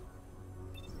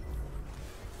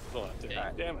 Well, damn,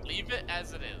 Alright. damn it. Leave it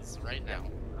as it is, right now.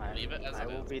 Leave it as I it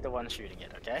will is. be the one shooting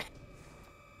it, okay?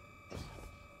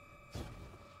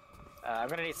 I'm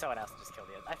gonna need someone else to just kill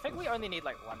the other. I think we only need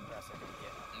like one person to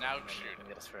get. Now and then shoot we can it.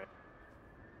 get us through.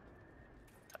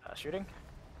 Shooting?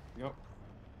 Yep.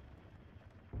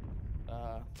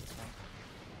 This one.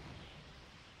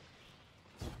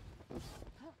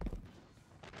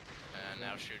 And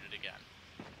now shoot it again.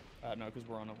 No, because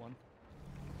we're on a one.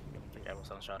 Okay, well,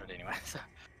 someone shot it anyway, so.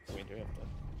 We do have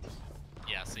to.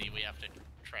 Yeah, see, we have to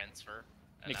transfer.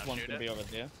 And Next now one's shoot gonna it. be over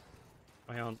there.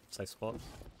 Hang on, safe spot.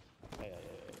 Yeah.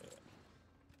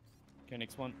 Okay,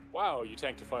 next one. Wow, you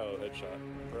tanked a file headshot.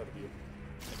 I'm proud of you.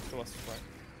 Next to us, right.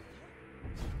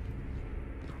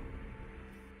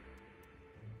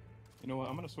 You know what?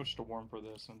 I'm gonna switch to Worm for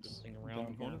this since Thing I'm around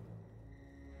down the corner.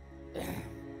 here.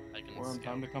 I can Worm, skip.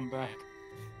 time to come back.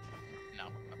 No,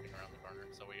 nothing around the corner.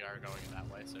 So we are going that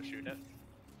way, so shoot it.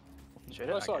 Shoot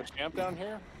Oh, I it? saw a Okay. champ down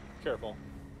here. Careful.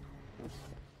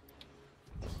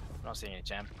 I'm not seeing any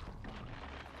jam.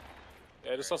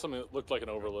 Yeah, I just saw something that looked like an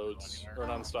overloads or an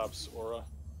unstops aura.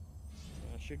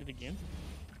 Shoot it again.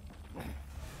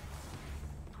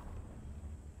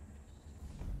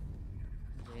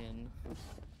 Then.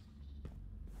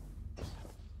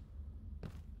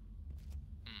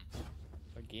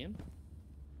 Again.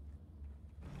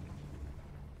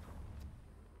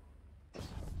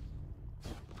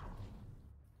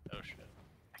 Oh shit.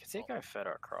 I can see it going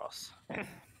further across. I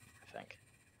think.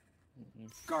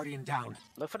 Guardian down.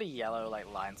 Look for the yellow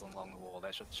like lines along the wall.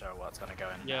 That should show what's gonna go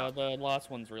in. Yeah, now. the last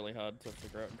one's really hard to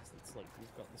figure out because it's like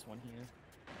we've got this one here.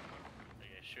 Okay,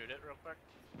 shoot it real quick.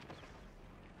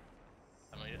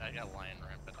 I got lion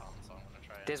rampant on, so I'm gonna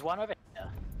try it. There's one over here.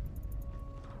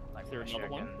 Like Is there where another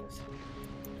one? Shuriken is.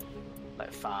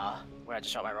 Like far, where I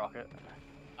just shot my rocket.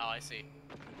 Oh, I see.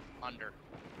 Under.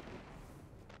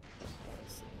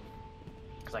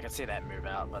 Because I can see that move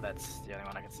out, but that's the only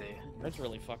one I can see. That's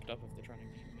really fucked up if they're trying to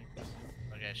make that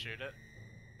one. Okay, shoot it.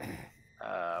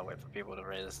 Wait for people to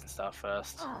resist and stuff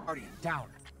first. Guardian down.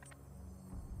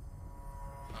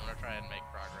 I'm gonna try and make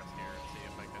progress here and see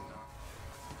if I can.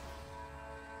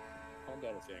 Calm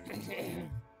down a thing.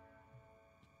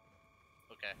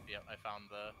 Okay, yep, I found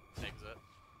the exit.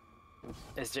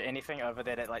 Is there anything over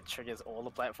there that like triggers all the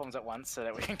platforms at once so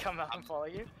that we can come out and follow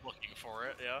you? Looking for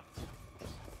it, yeah.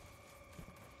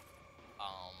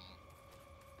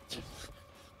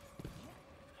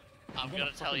 I'm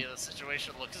gonna tell you the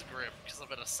situation looks grim because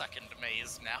I'm in a second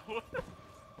maze now.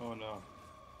 Oh no.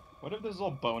 What if this is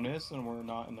all bonus and we're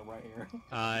not in the right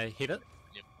area? Hit it.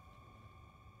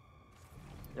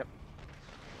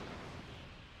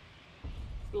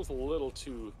 Feels a little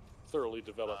too thoroughly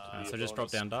developed to be So a just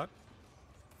drop bonus. down dark.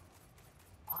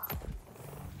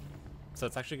 So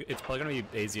it's probably gonna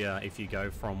be easier if you go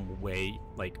from where,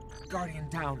 like, Guardian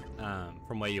down.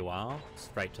 from where you are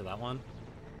straight to that one.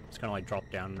 Just kind of like drop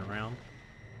down and around.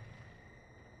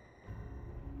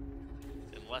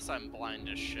 Unless I'm blind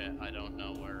as shit, I don't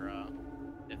know where,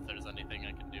 if there's anything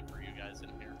I can do for you guys in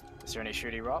here. Is there any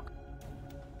shooty rock?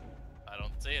 I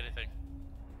don't see anything.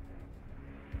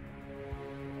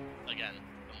 Again,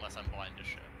 unless I'm blind as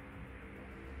shit.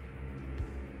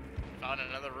 Found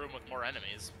another room with more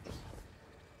enemies.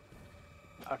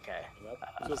 Okay.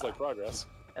 That feels like progress.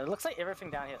 It looks like everything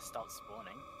down here stopped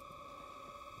spawning.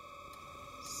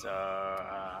 So,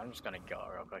 I'm just gonna go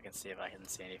real quick and see if I can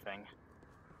see anything.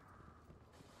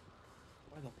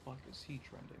 Why the fuck is he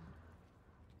trending?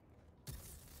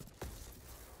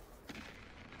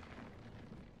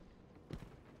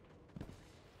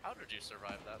 How did you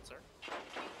survive that, sir?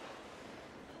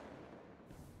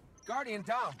 Guardian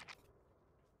down.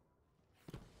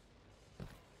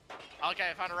 Okay,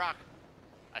 I found a rock.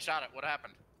 I shot it. What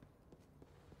happened?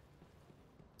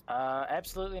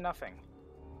 Absolutely nothing.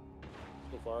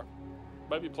 So far.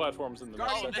 Might be platforms in the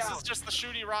Guardian next This section. is just the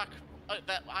shooty rock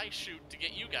that I shoot to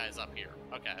get you guys up here.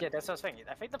 Okay. Yeah, that's what I was thinking.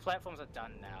 I think the platforms are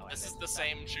done now. This and is then the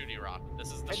same shooty rock. This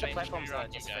is I the think same the platforms shooty are rock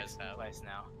you just guys fixed in have. place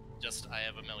now. Just I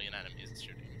have a million enemies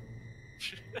shooting.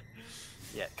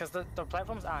 Yeah, because the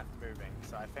platforms aren't moving,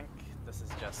 so I think this is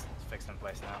just fixed in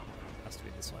place now. Has to be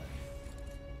this way.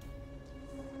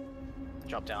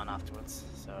 Drop down afterwards,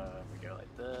 so we go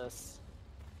like this.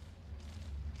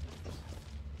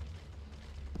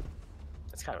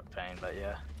 It's kind of a pain, but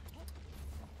yeah.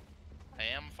 I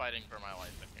am fighting for my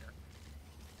life in here.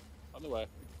 On the way.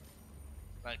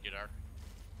 Thank you, Dark.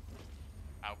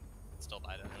 Ow. Still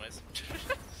died anyways.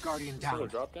 Guardian Is there a down.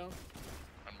 drop down?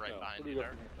 I'm right No. behind Where do you, we go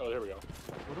Dark. from here? Oh, there we go.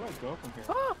 Where do I go from here?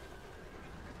 Oh!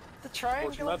 The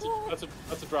triangle. Fortune,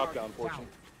 that's a drop down, Fortune.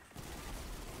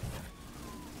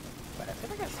 Wait, I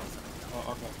think I saw something.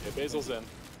 Oh, okay. Yeah, Basil's in.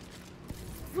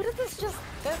 What did this just?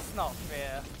 That's not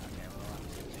fair. Okay, well, I'm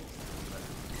just gonna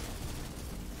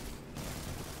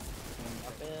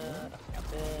up there, up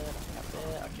there, up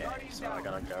there. Okay, so I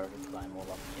gotta go and climb all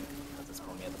up here because it's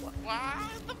more near the block. Why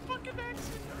the fucking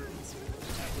accent hurts?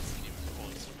 That wasn't even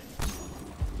close to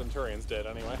me. Centurion's dead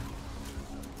anyway.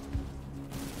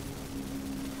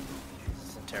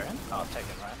 Centurion? Oh, I'll take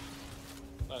it, right?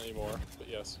 Not anymore, but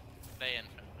yes. They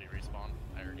infinitely respawned.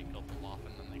 I already killed them off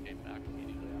and then they came back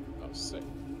immediately. Oh, sick.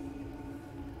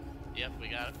 Yep, we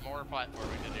got more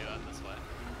platforming to do out this way.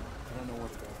 I don't know where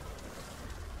to go.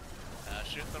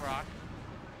 Shoot the rock.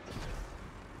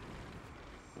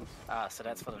 Ah, so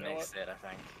that's for the You know next set, I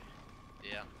think.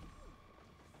 Yeah.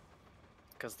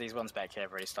 Because these ones back here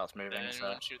have already started moving, Did so...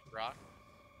 anyone shoot the rock?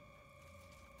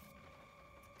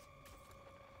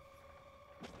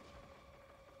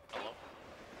 Hello?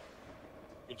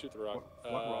 You can shoot the rock.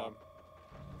 What rock?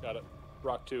 Got it.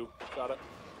 Rock 2. Got it.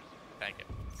 Thank you.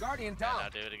 Guardian And down. now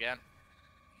do it again.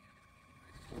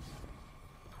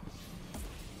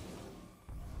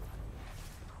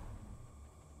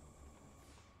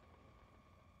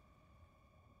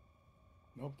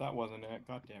 Nope, that wasn't it.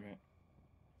 God damn it.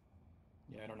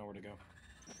 Yeah, I don't know where to go.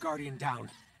 Guardian down.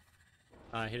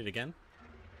 Hit it again.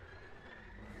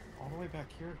 All the way back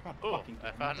here? God Oh, fucking I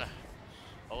damn found it.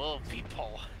 a little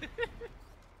peephole.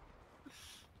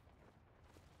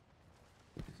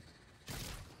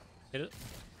 Hit it.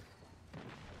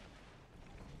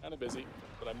 Kinda busy,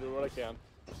 but I'm doing what I can.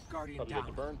 Guardian Probably get the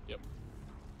down. burn. Yep.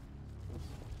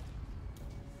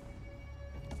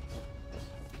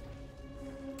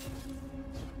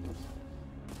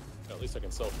 At least I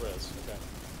can self-res. Okay.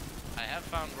 I have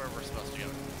found where we're supposed to go.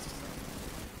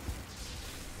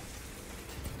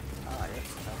 Ah,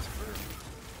 yes, that's true.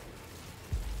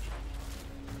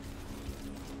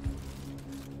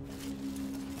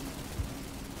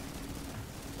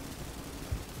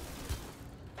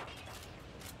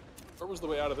 Where was the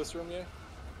way out of this room, yeah?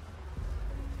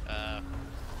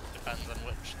 Depends on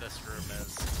which this room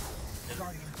is.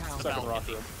 Guardian down. Second rock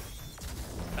room.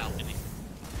 Balcony.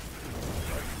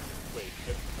 Wait,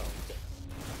 oh, okay.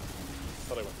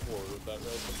 Thought I went forward with that,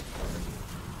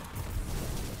 right?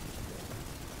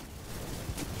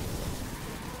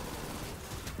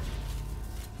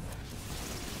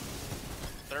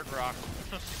 Third rock.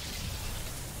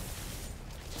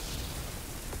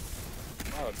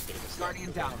 Oh, it's getting us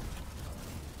Guardian down.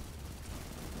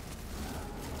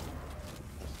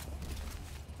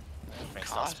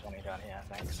 Makes us 20 down here,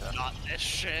 I think, so... Not this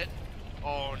shit.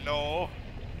 Oh no.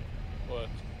 What?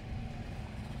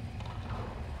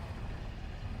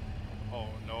 Oh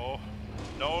no.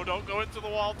 No, don't go into the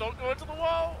wall. Don't go into the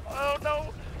wall. Oh no.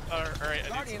 Alright,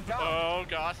 Guardian down. Oh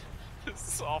god.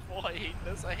 This is awful. I hate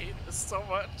this. I hate this so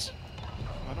much.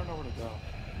 I don't know where to go.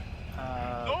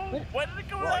 No! Why did it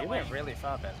go Whoa, that you way? went really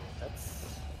far, Basil. That's...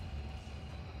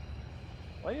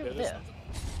 Why are you over this- there?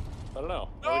 I don't know.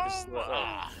 No! I think it's the right way.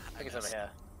 Ah, I think it's over here.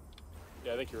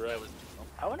 Yeah, I think you're right.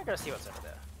 I want to go see what's over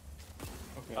there.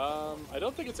 Okay. I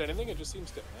don't think it's anything. It just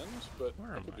seems to end, but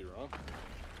Where I am could I? be wrong.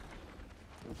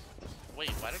 Wait,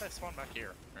 why did I spawn back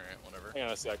here? Alright, whatever. Hang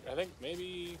on a sec. I think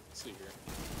maybe. Let's see here.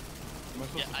 Am I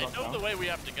supposed Yeah, to I drop know down? the way we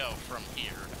have to go from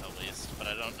here, at least, but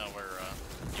I don't know where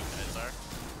you guys are.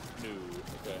 No.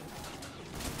 Okay.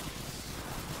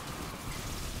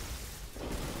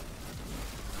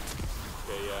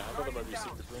 Okay, yeah. I thought there might be a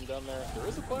secret room down there. There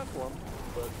is a platform,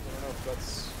 but I don't know if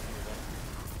that's anything.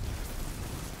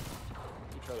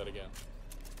 Let me try that again.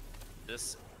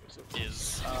 This Is it-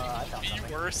 is I found the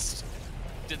something. worst.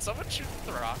 Did someone shoot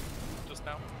the rock just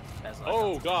now? Basil, I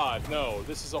Oh can't god, no.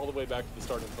 This is all the way back to the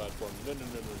starting platform. No.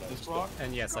 This rock?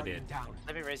 And yes, I did. Guardian down. see.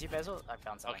 Let me raise you, Basil. I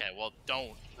found something. Okay, well,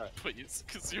 don't, Alright. please,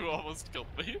 because you almost killed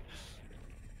me.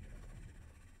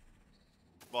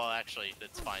 Well, actually,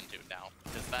 it's fine too now,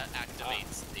 because that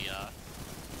activates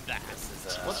that. This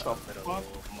is What the little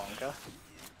fuck? manga.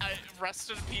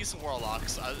 Rest in peace,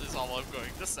 Warlocks, is all I'm going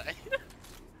to say.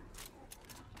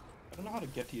 I don't know how to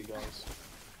get to you guys.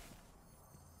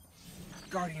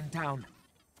 Guardian down.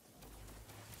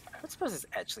 I don't suppose there's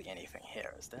actually anything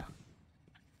here, is there?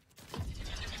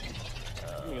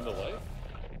 You mean the light?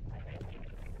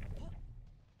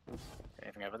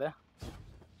 Anything over there?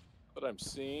 But I'm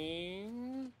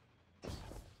seeing...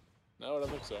 No, I don't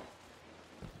think so.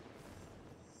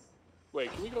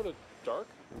 Wait, can we go to dark?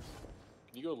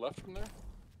 Can you go left from there?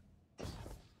 I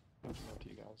don't know to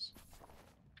you guys.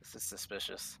 This is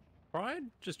suspicious. Try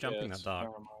just jumping Yes, that dark.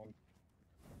 Never mind.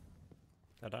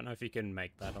 I don't know if you can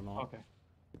make that or not. Okay.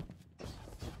 I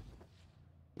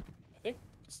think...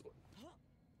 Did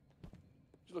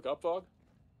you look up, Vog?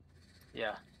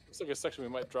 Yeah, Looks like a section we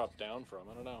might drop down from.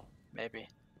 I don't know. maybe.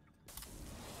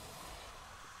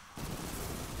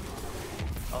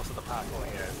 Also, the parkour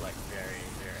here is like very,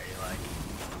 like,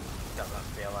 doesn't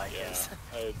feel like Yeah, it's.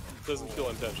 it doesn't feel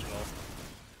intentional.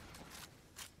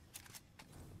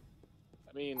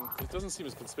 I mean, it doesn't seem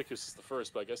as conspicuous as the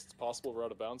first, but I guess it's possible we're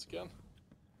out of bounds again.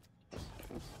 I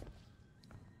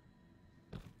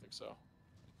think so.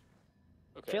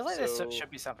 Okay, Feels like so... there should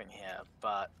be something here,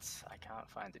 but I can't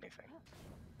find anything.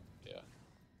 Yeah.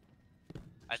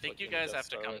 I think like you in the guys Death have to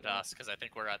Star come right to now. us, because I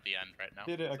think we're at the end right now.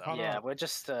 Did it? I so- caught Yeah, up. we're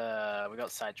just, we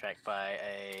got sidetracked by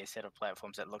a set of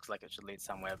platforms that looks like it should lead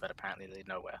somewhere, but apparently lead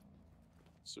nowhere.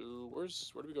 So where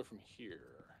do we go from here?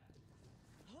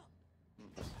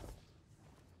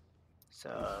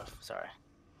 So, sorry.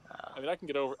 I mean, I can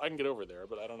get over there,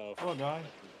 but I don't know if... Hello, guy.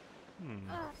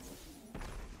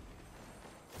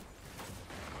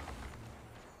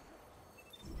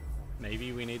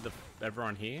 Maybe we need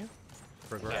everyone here?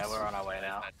 Progress? Yeah, we're on our way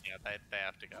now. Yeah, they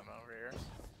have to come over here.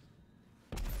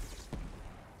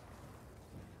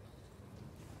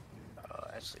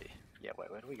 Actually, yeah, wait,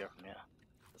 where do we go from here?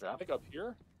 Is it I up? think up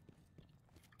here.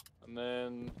 And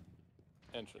then...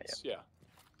 entrance, yeah.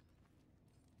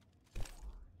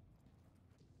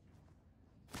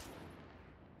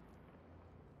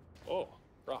 Oh,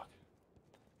 rock.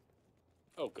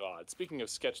 Oh god, speaking of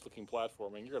sketch-looking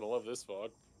platforming, you're gonna love this,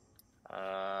 Fog.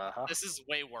 Uh-huh. This is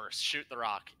way worse. Shoot the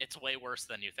rock. It's way worse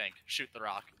than you think. Shoot the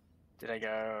rock. Did I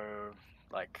go,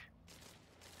 like...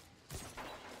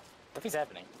 Nothing's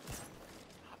happening.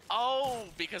 Oh,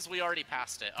 because we already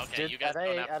passed it. Okay, you guys are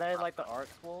don't have are to they rock. like the arc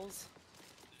walls?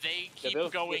 They Yeah, keep they'll-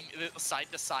 going side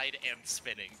to side and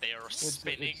spinning. They are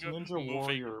spinning, It's Ninja moving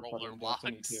Warrior, but roller in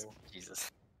Destiny blocks. 2.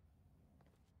 Jesus.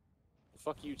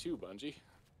 Fuck you too, Bungie.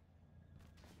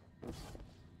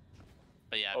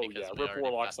 But yeah, Oh because yeah, we rip already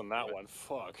warlocks passed on that through it. one.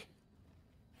 Fuck.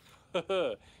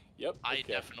 Yep. I okay.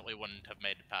 definitely wouldn't have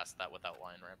made it past that without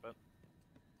line rampant.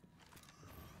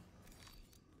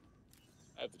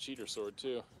 I have the cheater sword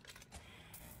too.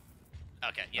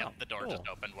 Okay, yeah, Oh, the door just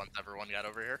opened once everyone got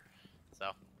over here.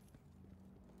 So,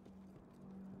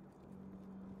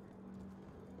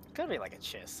 Gotta be like a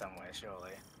chest somewhere,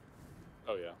 surely.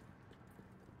 Oh yeah.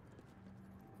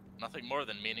 nothing more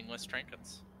than meaningless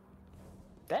trinkets.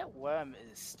 That worm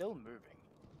is still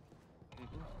moving.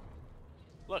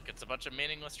 Look, it's a bunch of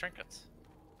meaningless trinkets.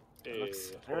 It looks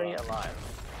hold very on. alive.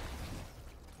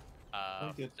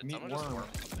 I think it's Did meat someone just worm. worm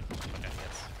something? Okay,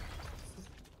 yes.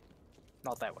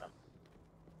 Not that worm.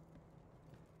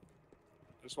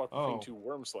 I just walked Oh. between two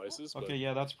worm slices. But Okay,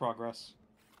 yeah, that's progress.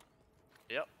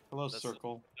 Yep, Hello, That's-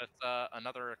 circle. that's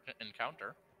another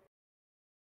encounter.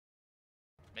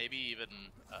 Maybe even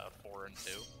 4 and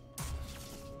 2.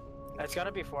 It's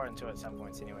gotta be 4 and 2 at some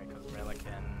points anyway, because Relic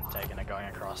and Taken are going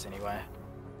across anyway.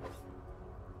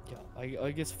 Yeah,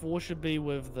 I guess 4 should be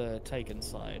with the Taken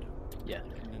side. Yeah.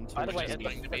 And then 2 By the way, is if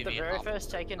going to be the the very opposite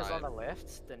first Taken is on side. the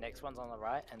left, the next one's on the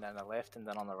right, and then the left, and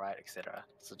then on the right, etc.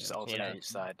 So just Yeah. alternate Yeah. each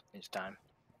side each time.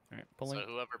 Alright, pulling. So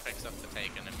whoever picks up the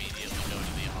Taken immediately go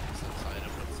to the opposite side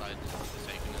of the side the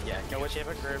Taken is. Yeah, go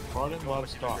whichever group. Garden love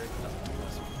whichever stop. group does the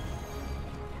most.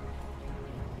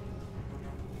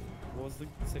 What was the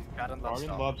Garden love Garden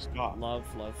stop. love stop.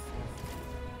 love?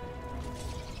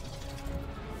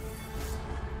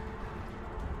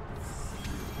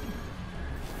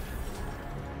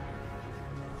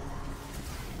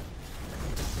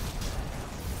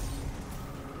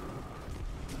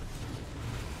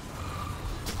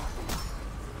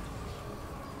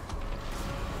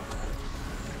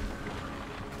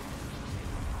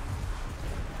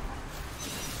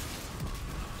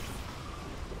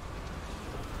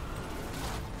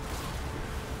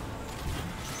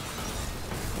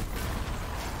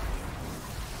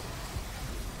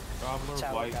 Traveler,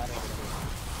 Tower white. guarding.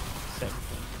 Same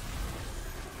thing.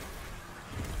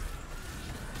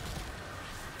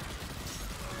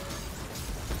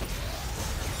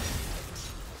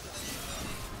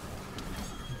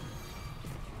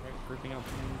 Right, grouping up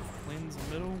cleanse in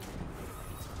the middle.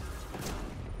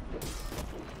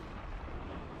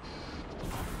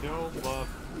 Still love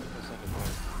the second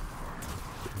one.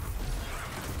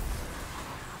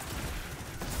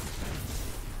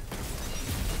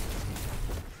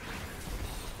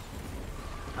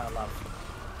 Love.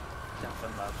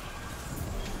 Definitely love.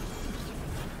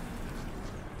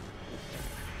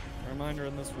 Reminder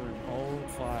in this room, hold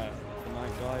fire. We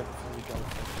might die before we go.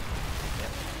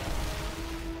 Yep.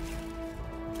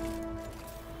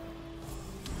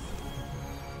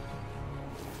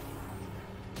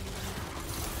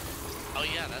 Oh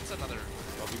yeah, that's another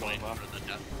point for the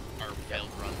death, our failed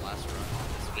run last run,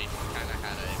 is we kind of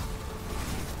had a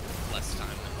less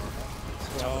time than normal.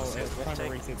 Well, it kind of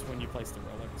resets when you place the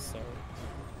relics, so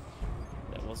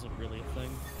that wasn't really a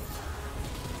thing.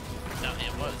 No,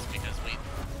 it was because we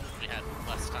had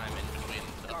less time in between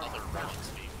the other relics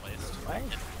being placed. Right?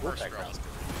 And the first relic.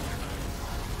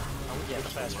 Oh, yeah, the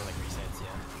first relic resets, yeah.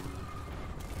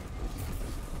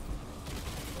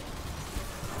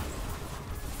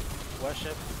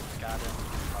 Worship, garden,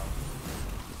 love.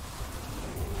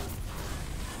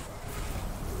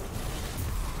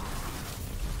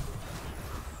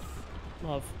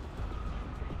 Love.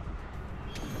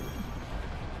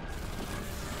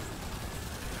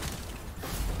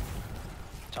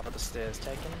 Top of the stairs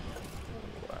taken.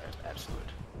 Right, absolute.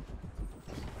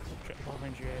 Check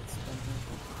behind you, Ed.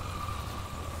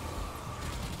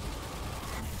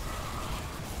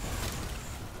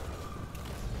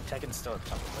 Taken still at the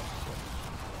top of the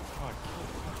Oh,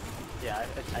 Yeah,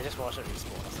 I just watched it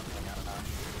respawn or something, I don't know.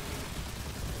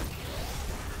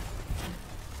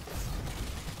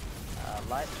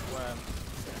 Light worm.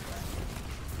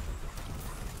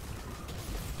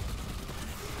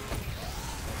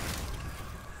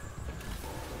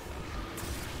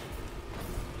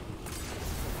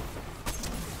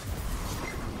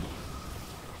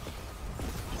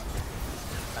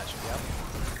 That should be up.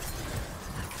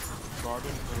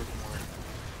 garden,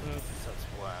 earth, So it's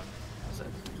worm. Is it?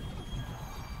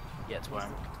 Yeah, it's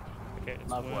worm. Okay,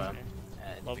 it's Love worm. worm. Love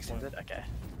You've extended? worm. Okay.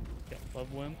 Yeah,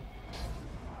 love worm.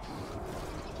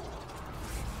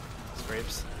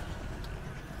 Scrapes.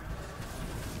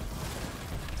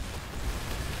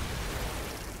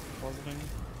 Positing.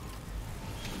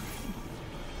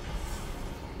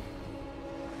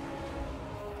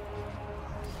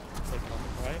 Take it on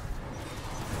the right.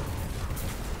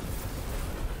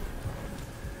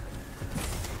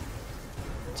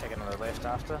 Take another left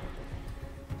after.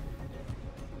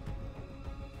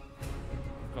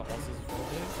 Got losses as well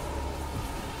there.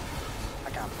 I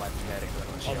can't play the vertical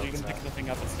with Oh, shield, so you can so- pick the thing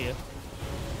up, it's here.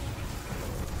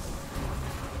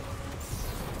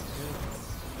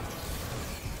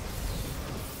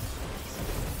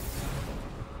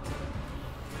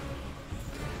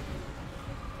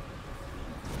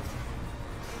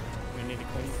 We need a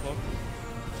cleanse block.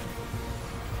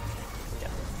 Yeah.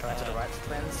 Try to the right to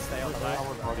cleanse, stay on the right.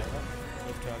 Left tower gun.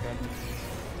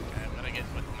 Okay, I'm gonna get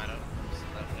with Meadow so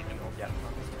that we can. Yeah.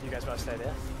 You guys both stay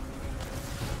there.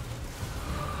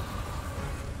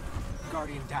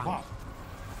 Guardian down. Wow.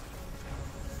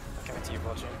 I'm coming to you,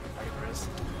 Fortune. I get Riz.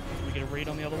 Can we get a read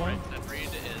on the other one? Right, that read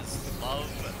is love,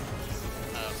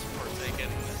 support taken,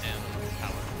 and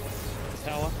power.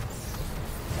 Tower.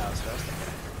 That was first.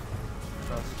 Okay.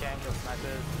 So if you can, kill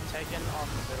sniper taken on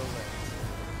the middle left.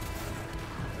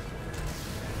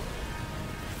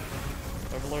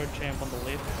 Overload champ on the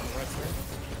left, on the right side.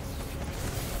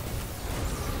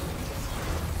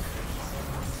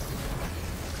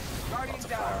 Guardian Lots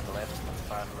of fire down. on the left. Lots of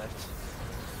fire on the left.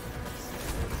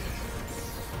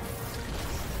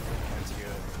 Coming to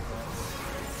you.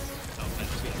 Oh, I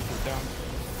just Get this down.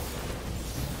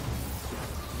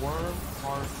 Worm,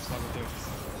 heart, sabotage.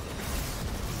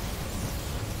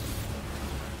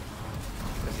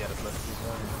 Because he had a flip.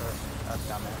 That's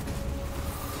down there.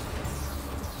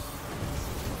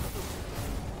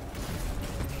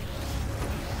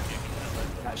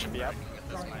 That should be up. get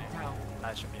this Guardian mic down.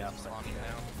 That should be up. on me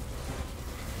now.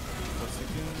 4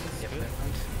 seconds. Yep. Good.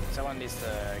 Someone needs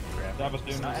to grab. That was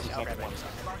doing No, this actually, the I'll grab second one.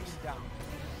 one. Guardian down.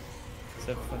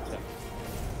 7 tap.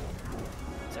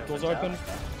 So Doors flip open. out.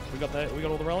 We got that. We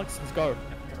got all the relics. Let's go.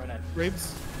 Everyone in.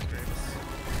 Rebs.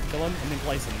 Kill him and then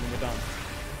place him, and then we're done.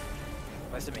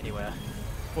 Place them anywhere.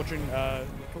 Fortune,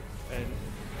 and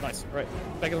nice. Right,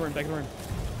 back of the room. Back of the room.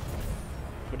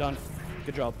 We're done.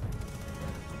 Good job.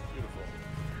 Beautiful.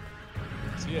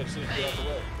 So yeah, just need to get out the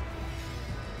way.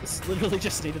 This literally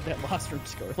just needed that last room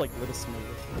to go like little smoother.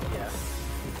 Yeah.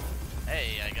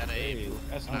 Hey, I got a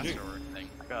SMG. masterwork thing.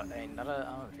 I got another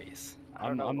armor piece. I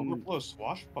I'm- don't know. I'm- Overflow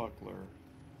swashbuckler.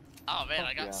 Oh man,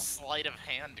 I got yeah. sleight of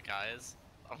hand, guys.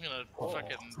 I'm gonna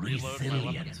fucking Oh, reload my weapons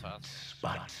resilient, fast.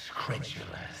 but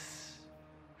credulous.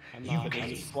 I'm You not can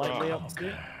gonna slightly stop.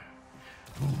 upset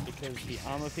because the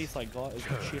armor piece I got is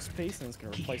a chest piece and it's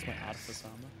going to replace my artifice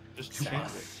armor. Just change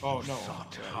it. Oh no.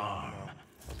 Sought Yeah, harm, no.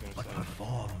 I was but gonna say.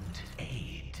 performed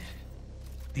aid.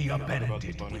 The about the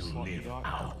abandoned bonus will slot you live got?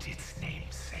 out its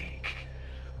namesake.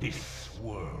 This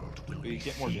world will You be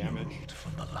get more damage. sealed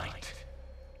from the light,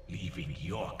 leaving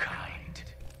your kind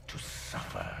to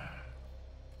suffer.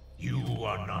 You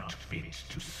are not fit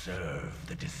to serve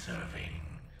the deserving.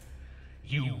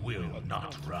 You will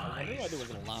not I knew rise there was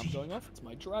an from alarm deep, going off. It's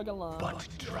my drug alarm. but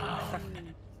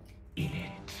drown in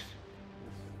it.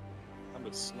 I'm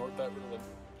gonna snort that Ritalin.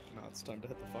 No, it's time to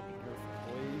hit the fucking roof,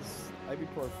 boys.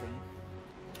 Ibuprofen.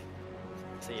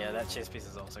 So yeah, that chest piece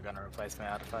is also going to replace my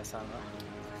artifice armor.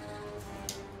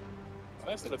 It's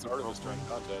nice that it's Artemis during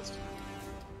contest.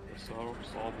 So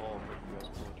solve all of the US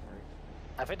military.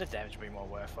 I think the damage will be more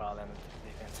worthwhile than the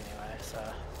defense anyway,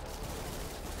 so...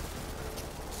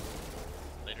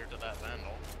 Later to that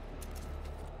vandal.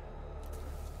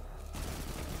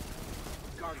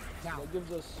 Guardian, down. That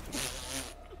gives us...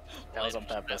 That was on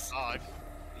purpose. Dog.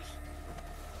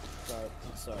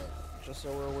 So, just so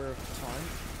we're aware of the time,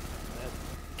 that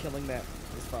killing that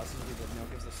as fast as we did now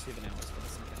gives us 7 hours for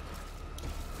this encounter.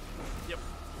 Yep.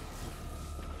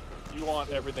 You want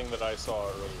everything that I saw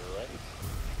earlier, right?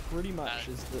 Pretty much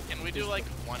is the... Can we do like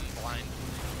one blind?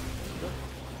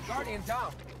 Guardian,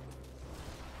 down.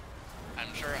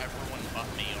 I'm sure everyone but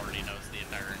me already knows the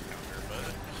entire encounter,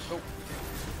 but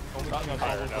Only Not thing I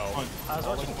entire, saw was the no. front. I was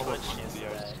All watching the Twitch front videos.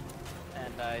 yesterday,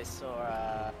 and I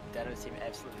saw Dano's team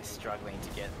absolutely struggling to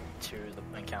get to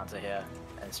the encounter here,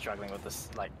 and struggling with this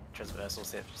like transversal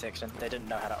section. They didn't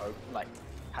know how to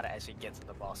how to actually get to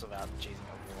the boss without choosing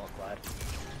a warlock glide.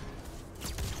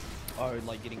 Oh,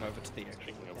 like getting over to the actual...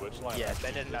 Speaking of which, line Yeah, up.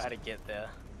 they didn't know how to get there.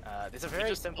 There's a we very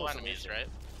just simple kill enemies, solution. right?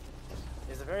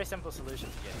 There's a very simple solution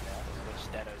to getting there,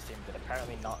 which Dano's team did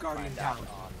apparently not Guardian find out down.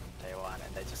 on day one,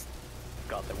 and they just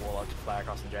got the warlock to fly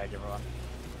across and drag everyone.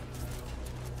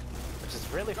 Which is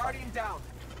really funny. Guardian, down.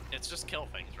 It's just kill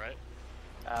things, right?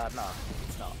 No,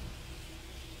 it's not.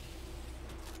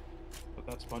 But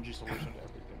that's Bungie's solution to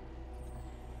everything.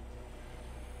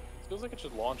 Feels like it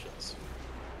should launch us.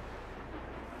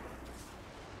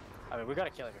 I mean, we gotta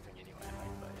kill everything anyway,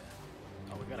 but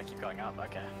yeah. Oh, we gotta keep going up,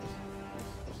 okay.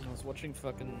 I was watching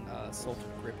fucking Salted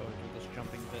Grippo do this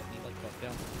jumping bit and he like got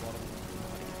down to the bottom and didn't know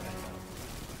how to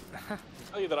get back up.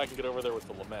 I'll tell you that I can get over there with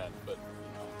the lament, but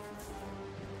you know,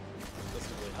 it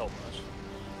doesn't really help much.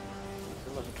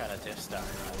 We're looking kind of Death Star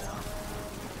right now.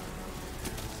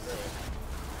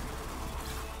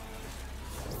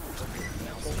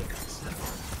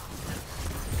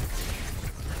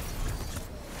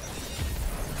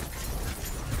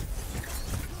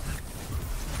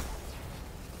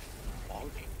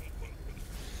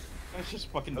 I just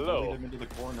fucking Hello. bullied him into the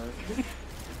corner.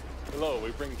 Hello,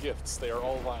 we bring gifts. They are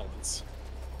all violence.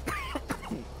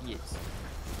 Yes.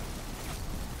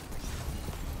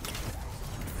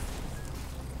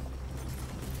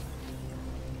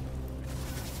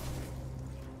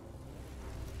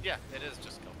 Yeah, it is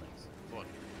just kill things. Look.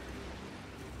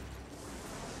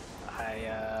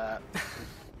 I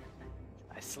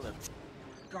slipped.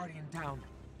 Guardian, down.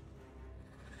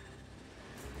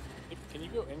 Hey, can you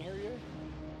go in here yet?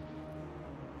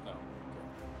 No.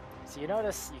 So you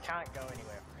notice you can't go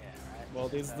anywhere from here, right? Well,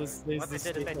 there's So this- there's what they this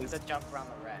did is they staircase. did a jump around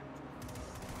the ramp.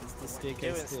 It's the What you do staircase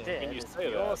there. instead When you is say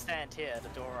you all that- stand here, the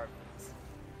door opens.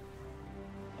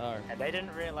 Oh, And they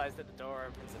didn't realize that the door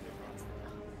opens if everyone's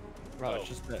there. right, Oh. it's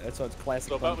just that. So it's classic.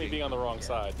 So about me Bungie. being on the wrong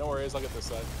side. No worries, I'll get this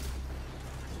side.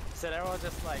 So they were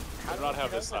just like, how I do do not we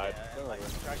have get this over side. there? Don't Like worry.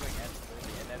 struggling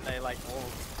absolutely, and then they like all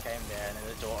came there, and then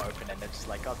the door opened, and they're just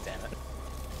like, God damn it.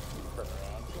 Turn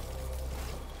around.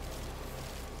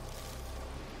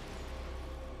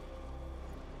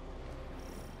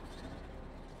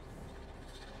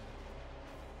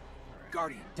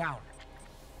 Guardian, down.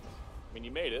 I mean,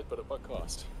 you made it, but at what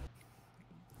cost?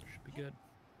 Should be good.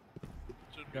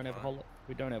 Should We don't have a whole.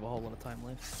 We don't have a whole lot of time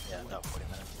left. Yeah, about 40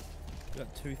 minutes. We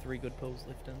got 2-3 good pulls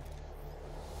left in.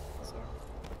 So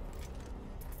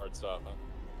Hard stop, huh?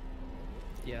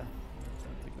 yeah, I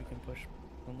don't think we can push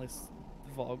unless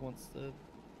Vogue wants to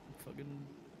fucking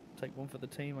take one for the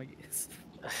team, I guess.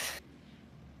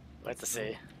 Wait to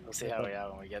see. We'll see how we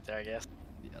are when we get there, I guess.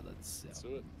 Yeah, that's Let's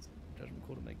do it. judgment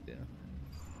call to make there.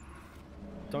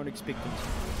 Don't expect him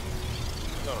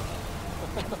to. No.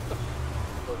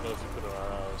 Lord knows you put in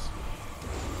our hours.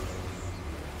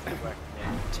 Like,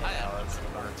 yeah, 10 hours and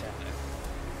another 10.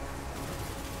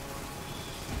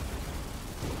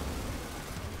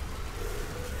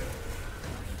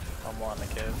 One more on the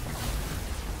curve.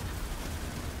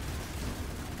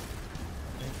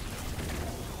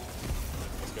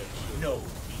 This guy shit. No.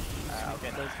 I'll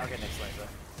get next laser.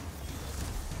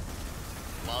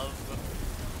 Love,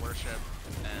 worship,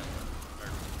 and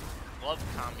love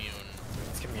commune.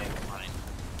 Let's give me a Fine.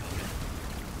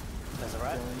 That's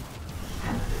alright.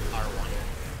 R1.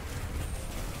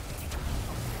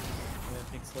 Yeah,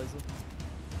 next laser.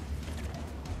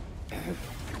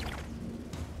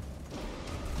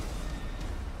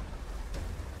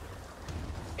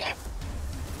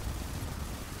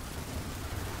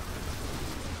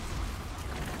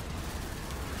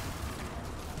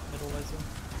 Middle laser.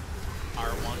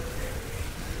 R1.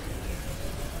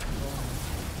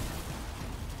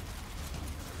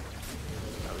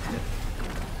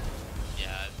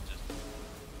 Yeah, just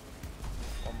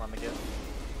One more on the give.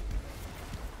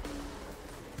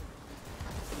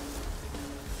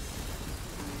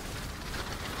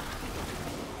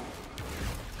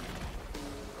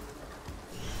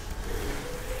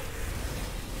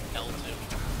 L2.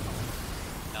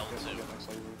 I L2. got my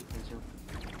laser.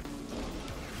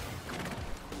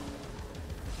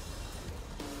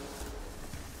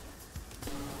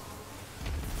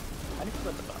 I need to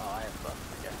put the oh, I have buff.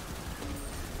 Okay.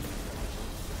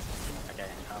 Okay,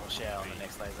 I will share on the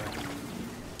next laser.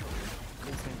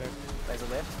 Laser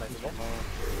left, laser left.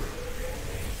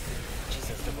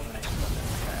 Jesus, the abomination button.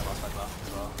 Okay, I lost my buff as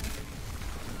well.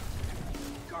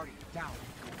 Guardian, down.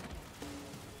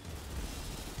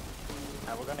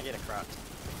 We're gonna get a corrupt.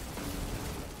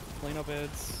 Clean up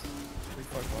ads.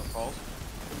 Refocus. Calls.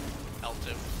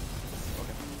 L2.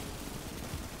 Okay.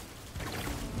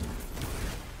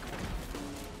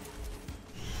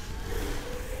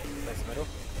 Laser middle.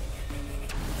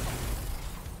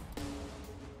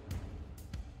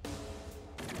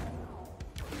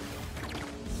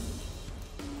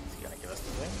 Is he gonna give us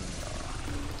the win? Oh,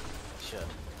 should.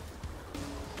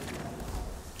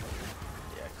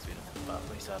 Yeah, because we didn't have the buff.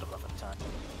 We still had a buff at the time.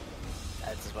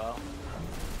 Ads as well.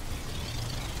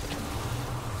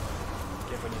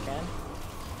 Give when you can.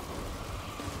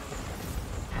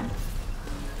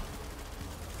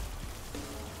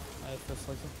 I have first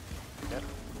laser. Good.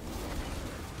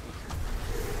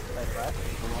 Laser right.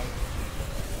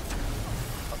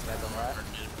 Lots of ads on right. Or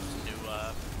new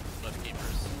flip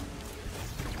keepers.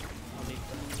 I'll need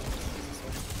that.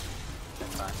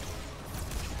 That's fine.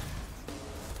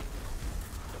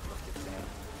 Good luck getting down.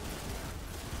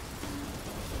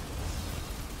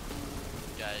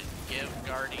 Guys, give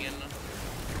Guardian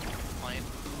client.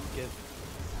 Give.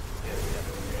 Good, yeah.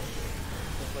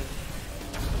 First laser.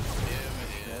 Give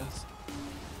is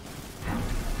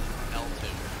L2.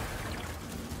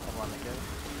 One more on the go.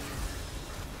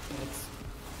 Ads.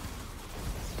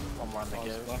 One more on the Oz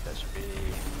go. left. That should be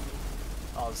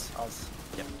Oz. Oz.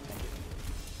 Yep, thank you.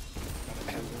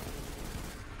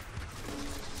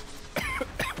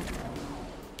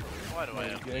 Why do I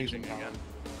have Yeah, he's in bleaching town. again?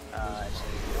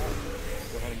 Actually,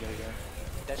 Go ahead and get it, guy.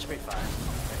 that should be fine.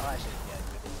 Oh, actually, yeah,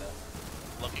 we did that.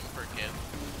 Looking for give.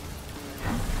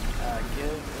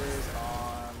 Give is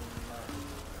on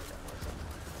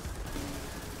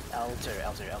L2,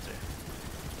 L2, L2.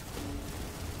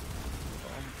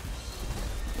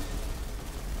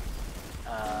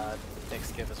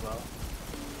 Next give as well.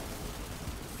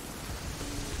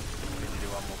 We need to do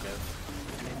one more give.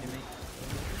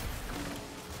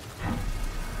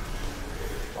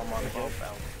 One more on the give,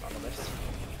 on the list.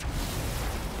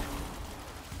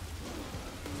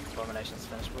 Abomination's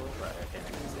finishable, right, okay,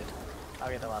 that's it. I'll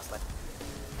get the last left.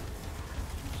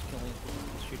 Just killing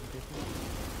shooting people.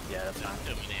 Yeah, that's fine.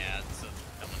 Too many ads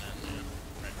coming in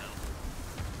right now.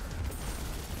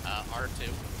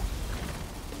 R2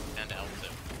 and L2.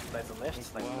 Laser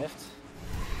left, laser left.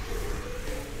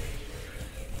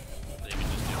 So you can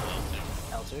just do L2.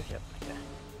 L2, yep, okay.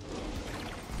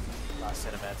 Last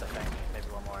set of ads, I think. Maybe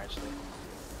one more, actually.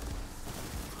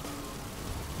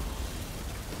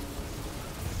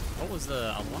 What was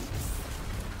the other one?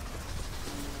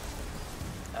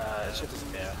 It should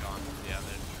disappear. Gone. Yeah,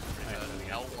 they're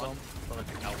L1.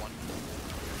 L1.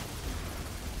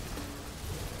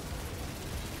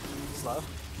 Slow.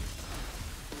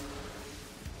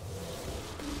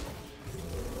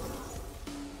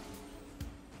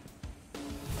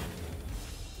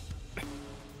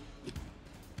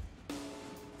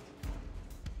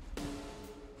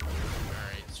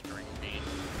 Alright, string bean.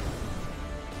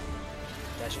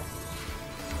 Dash you.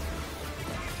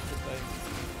 Good day.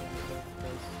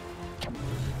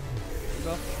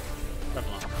 Go.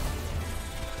 Double up.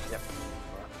 Yep.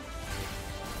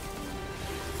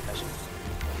 Passion.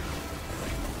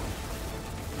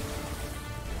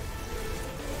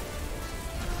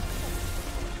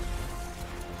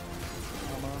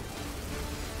 Armor.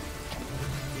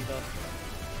 Debuff.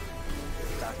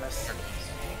 Darkness.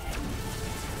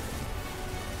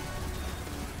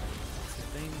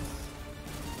 Things.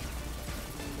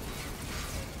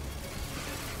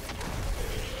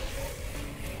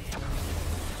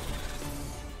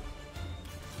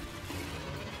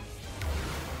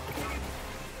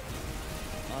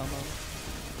 Armor.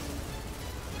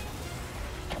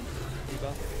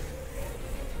 Debuff.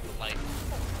 Light.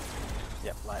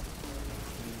 Yep, light.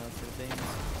 Monster things.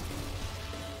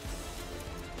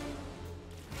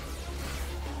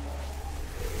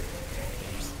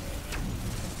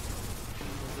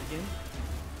 Again.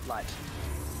 Light.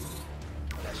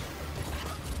 Passion.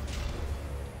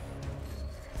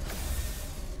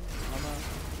 Armor.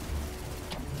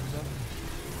 Debuff.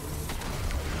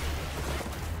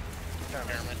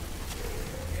 Experiment.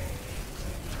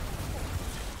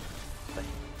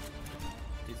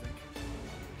 Desync.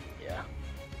 Yeah.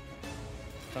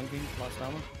 Dunking. Last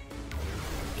armor.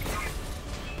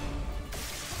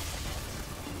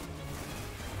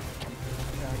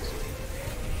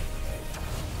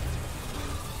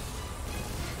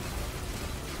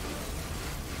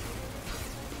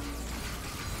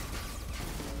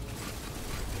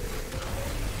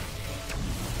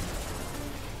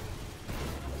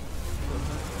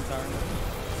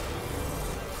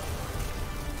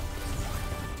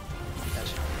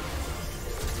 Passion.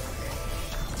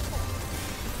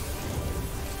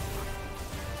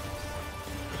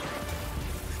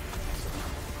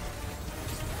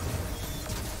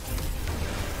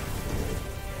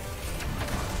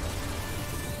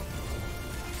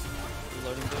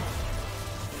 Reloading bit.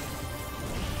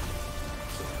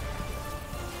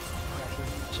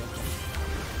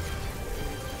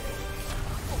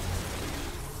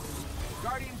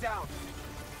 Guardian down.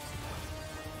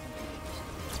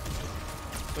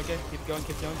 Okay, keep going,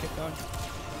 keep going, keep going.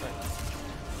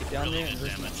 Right. Get down Really there and good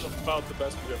resist. damage. It's about the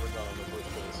best we've ever done in the first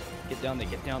phase. Get down there,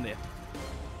 get down there.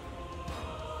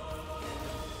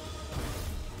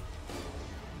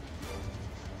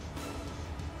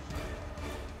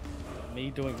 Me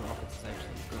doing rockets is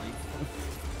actually pretty fun.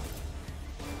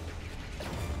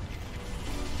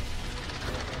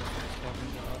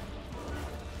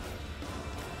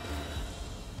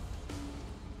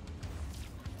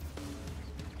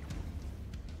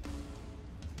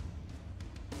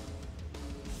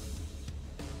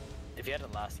 If you had a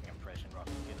lasting impression, Rock,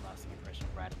 you get a lasting impression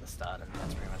right at the start, and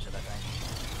that's pretty much it, I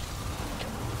think.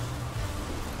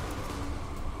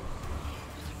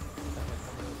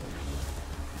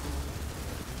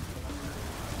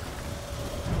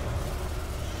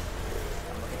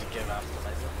 I'm looking to give after the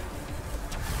laser.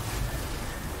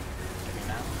 Giving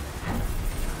now.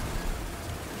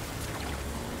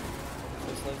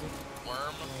 First laser.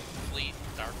 Worm, fleet,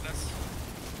 darkness.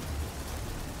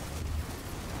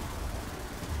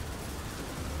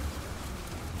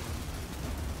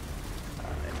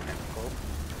 Cool.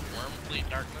 Worm, fleet,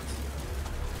 darkness.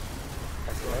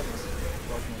 That's the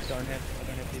left. I don't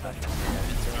have feedback.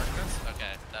 Darkness?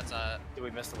 Okay, that's Did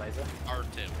we miss the laser?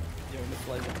 R2. Yeah, we missed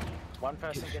laser. One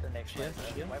person get the next Yeah, laser.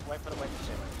 yeah. Wait for the wait for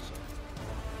share, wait for share.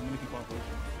 I'm gonna keep on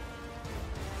pushing.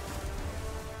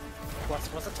 What's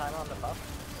the timer on the buff?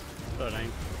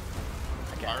 13.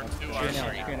 Okay. R2, Share now,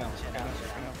 R3. share now, Share now, share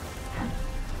share now. now.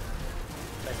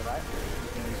 Laser right?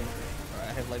 Alright,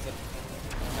 I have laser.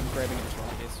 I'm grabbing it as well,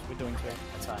 I guess. We're doing two.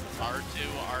 That's fine. R2,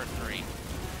 R3.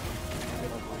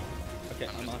 Okay,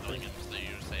 I'm I'm just on doing three. it just so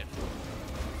you're safe.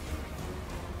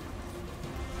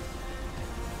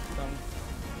 Done.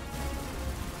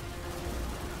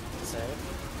 Save.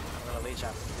 I'm gonna leech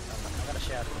up. I'm gonna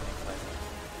shout at the next laser.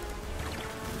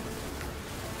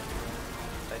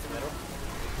 Laser middle.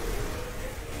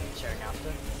 Sharing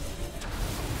after.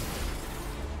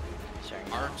 Sharing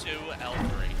now. R2,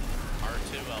 L3.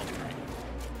 R2, L3.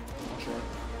 Sure.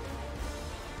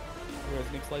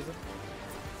 Where's next laser?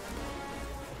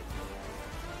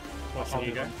 Here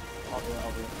you go. I'll do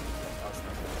it.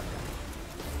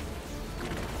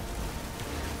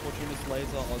 Fortune's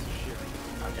laser, Oz sharing.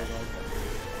 Okay.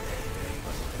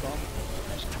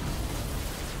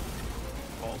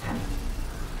 Bomb.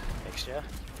 Mixture.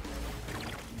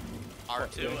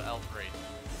 R2, L3.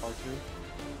 R2.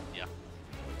 Yeah.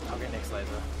 I'll get next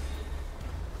laser.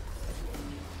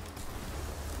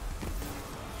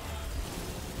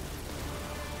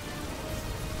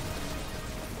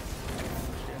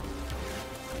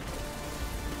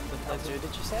 L2,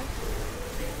 did you say?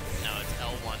 No, it's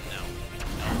L1 now.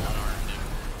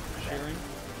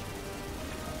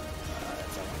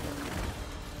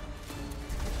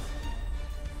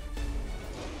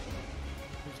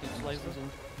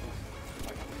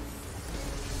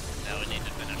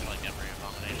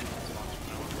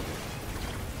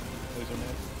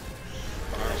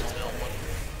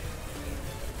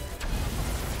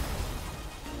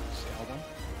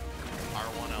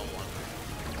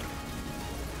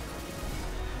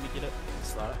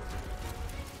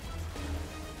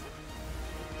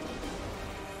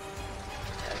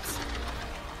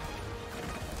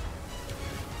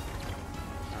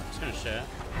 share.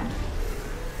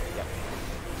 Yep.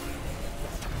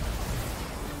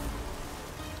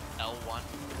 L1.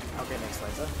 Okay, next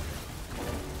laser.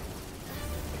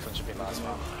 Next one should be last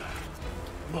one.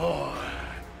 More.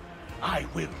 I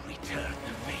will return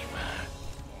the favor.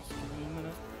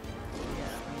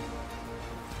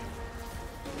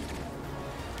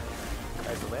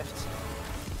 Over left.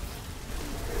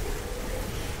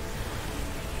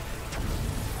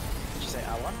 Did you say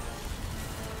L1?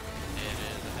 It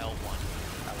is L1.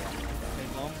 L1. Okay,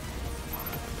 long.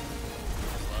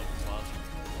 Slow, slow.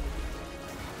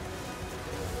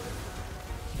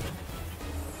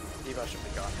 Devo should be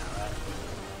gone now, right?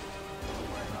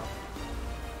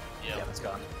 Yep. Yeah, it's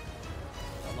gone.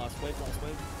 Last wave, last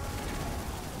wave.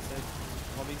 Save.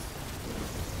 Hobbies.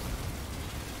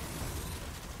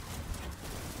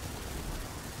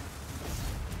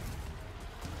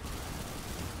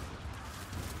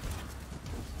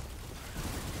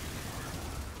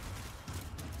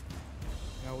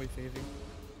 How are we feeling?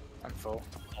 I'm full.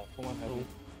 Full on heavy.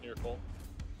 Near full.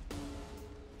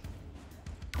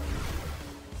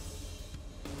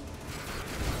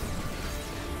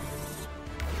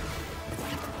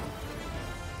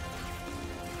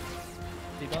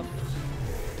 Debuff.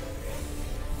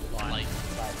 Light.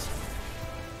 Lights.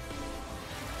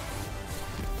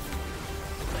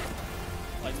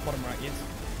 Lights bottom right, yes.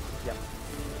 Yep.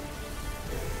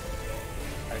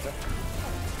 Laser.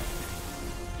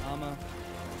 Armor.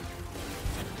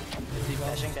 Debuff.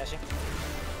 Dashing, dashing.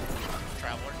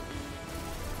 Traveler.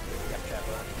 Yep,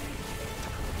 traveler.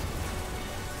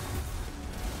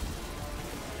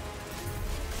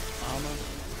 Armor.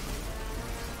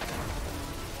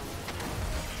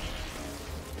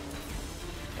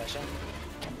 Dashing.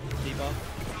 Debuff.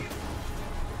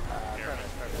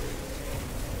 Perfect, perfect.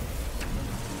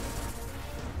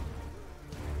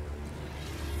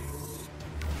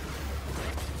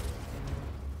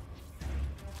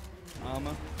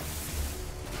 Armor.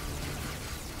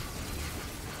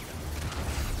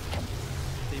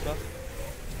 Debuff.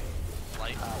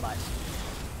 Light. Light.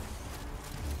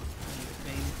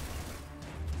 15.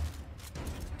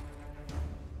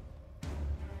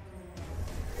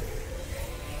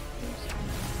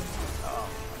 Oh.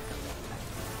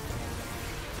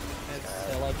 That's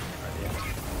Stella.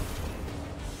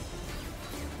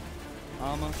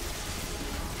 Armor.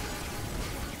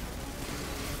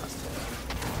 That's two.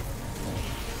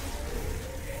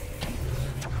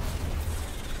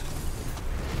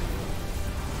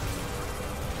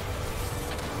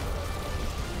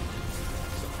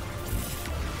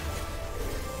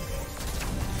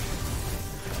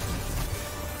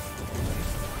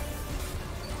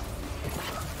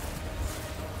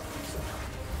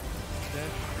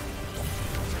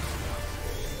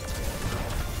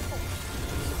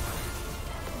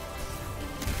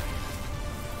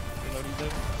 Reloading two.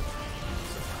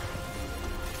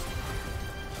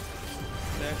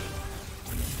 Dash.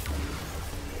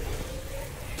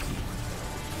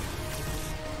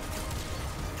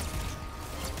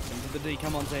 Into the D,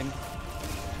 come on team.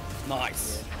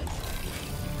 Nice.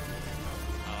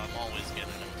 I'm always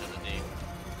getting him to the D.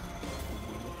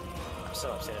 I'm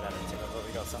so upset about it too, but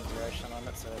we got some duration on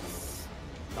it, so it's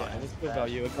Yeah, not it's good bad.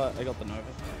 value. I got the Nova.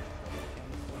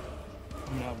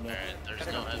 No, no. Alright, there's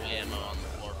no heavy ammo on the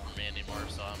floor for me anymore,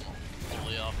 so I'm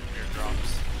fully off of your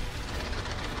drops.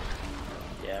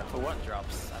 Yeah, for what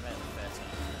drops? I'm at 13.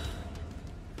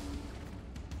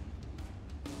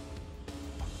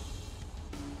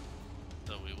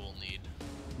 So we will need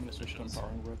I'm gonna switch to munitions.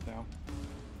 empowering growth now.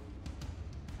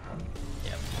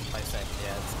 Yep, play safe with the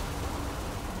ads.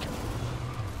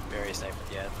 Very safe with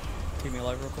the ads. Give me a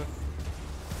live real quick.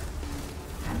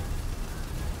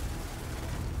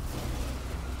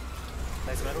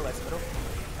 Laser middle, laser middle.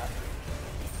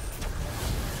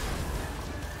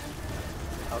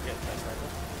 I'll get next laser.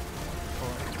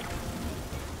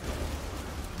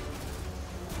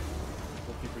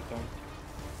 We'll keep it down.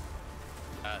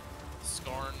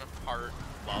 Scorn, Heart,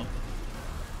 Love.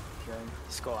 Sharing.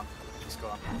 Score on.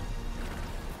 Score on.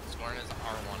 Scorn is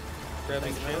R1.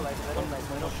 Grabbing Laser middle, shield. laser middle,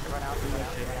 laser middle. Run out, run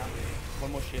out, run out.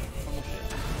 One more shield. One more shield.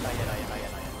 Not yet, not yet, not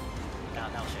yet, not yet.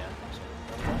 Now share, now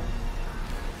share.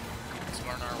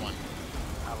 Scorn R1.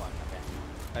 I won, okay.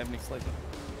 I have next laser.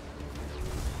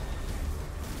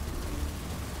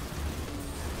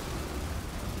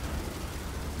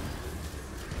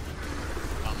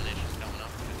 Combination's coming up.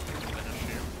 Finish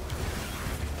here.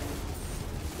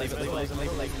 Leave it, leave it, leave it,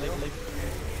 leave it, leave it, leave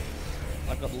it.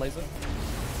 I've got the laser.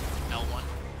 L1.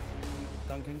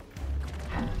 Dunking.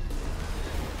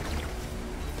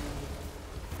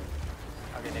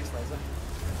 Okay, next laser.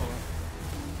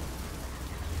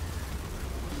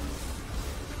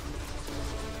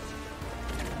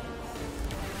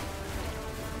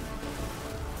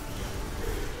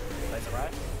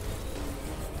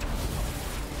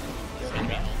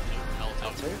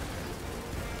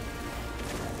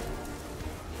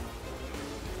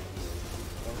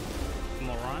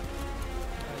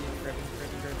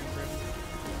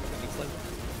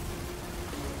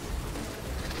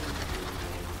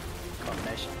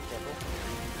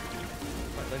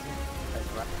 laser.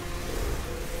 That's right.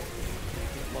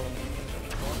 Well,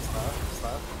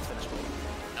 Slow. Finish me.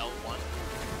 L1.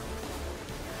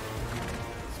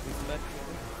 squeeze it back.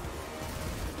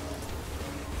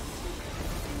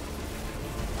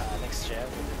 Next chair.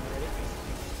 Ready?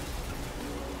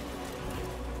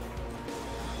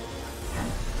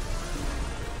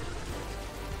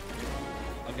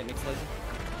 I'll get next laser.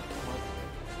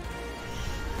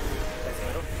 That's the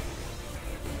middle.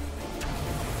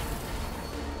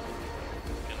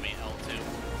 Gonna be L2.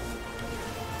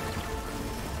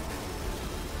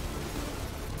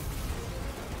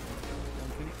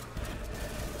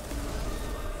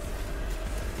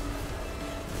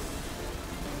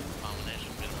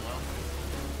 Abomination doing well.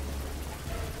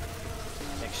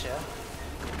 Next chair.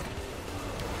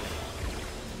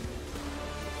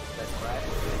 That's right.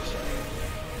 Next chair.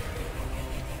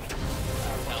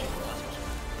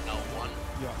 L1.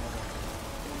 Yeah,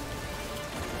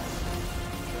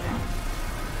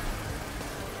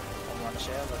 One on the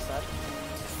chair, left side.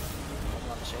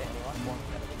 One on the chair, anyone? One.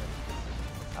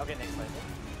 I'll get next laser.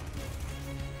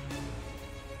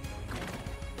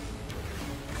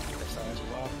 Left side.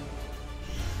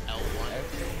 L1.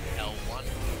 L1.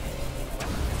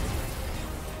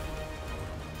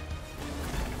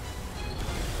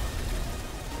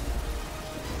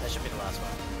 That should be the last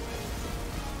one.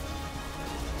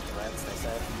 Right, stay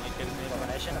safe.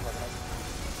 Elimination.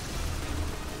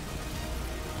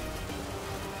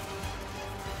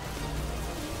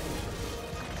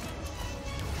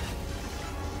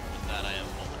 That I am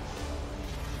full.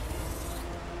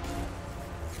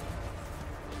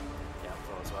 Yeah,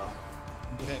 full as well.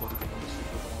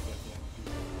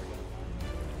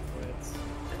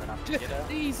 Giving up to get her.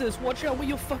 Jesus, watch out where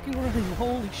you're fucking running.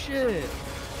 Holy shit.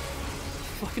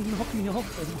 Fucking knock me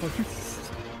off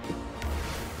almost.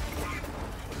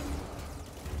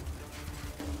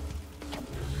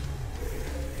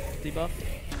 Debuff.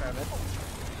 Pyramid.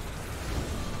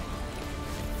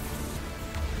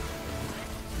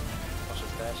 Watch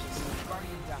his dashes.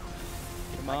 Guardian down.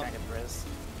 Get him I up. can't get the res.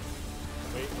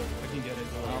 Wait, I can get it.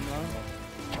 Armor.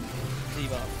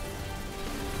 Debuff.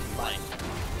 Light.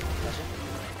 Flashing.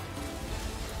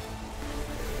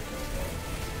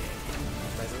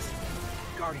 Lasers.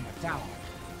 Guardian down.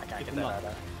 I can't get him that up.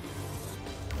 either.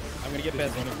 I'm gonna get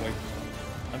Basil.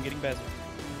 I'm getting Basil.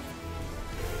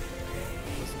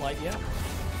 This light, yeah?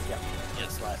 Yep.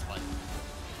 Yes, last light.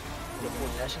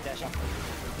 Dashing.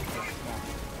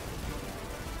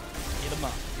 Get him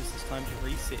up. Gives us time to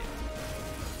reset.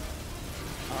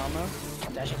 Armor.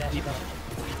 Dashing. Debuff.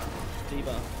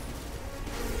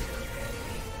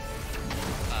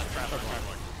 Trapper.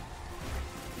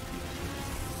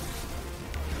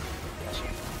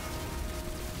 Dashing.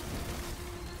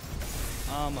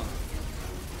 Armor.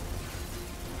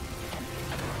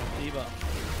 Debuff.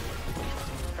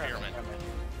 Pyramid.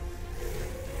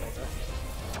 Laser.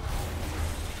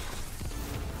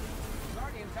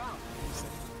 Guardian down.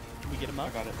 Can we get him I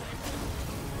up? got it.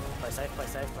 Play safe.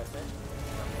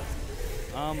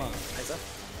 Armor. Laser.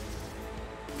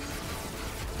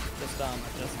 Just armor.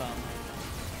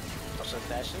 Watch those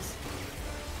dashes.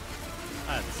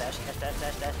 Dash.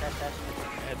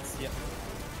 Heads, yep.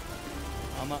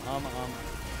 Armor.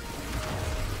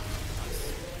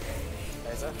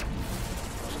 Laser.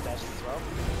 Watch the dashes as well.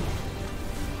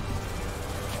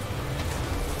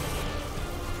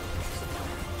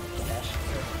 Dash.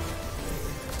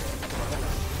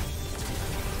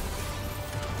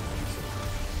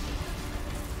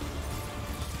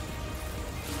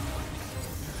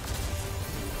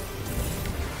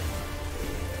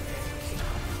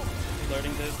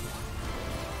 Loading this.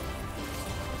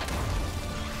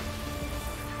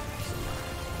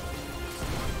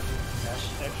 Dash.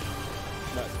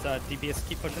 No, it's DPS.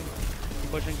 Keep pushing.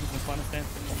 He's in final stand.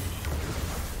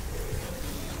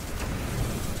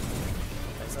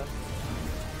 Laser.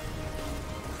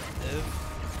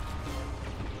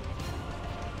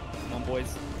 Come on,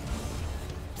 boys.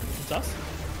 It's us?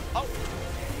 Oh!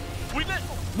 We did!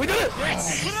 We did it!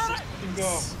 Yes!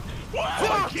 Go.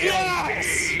 Fuck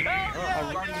yes!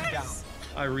 Guardian down.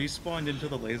 I respawned into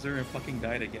the laser and fucking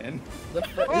died again.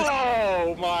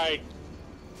 Oh my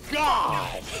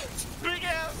god! Big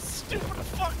ass stupid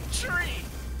fucking tree!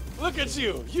 Look at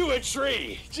you! You a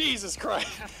tree! Jesus Christ!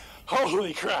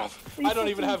 Holy crap! I don't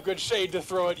even have good shade to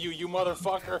throw at you, you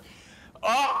motherfucker!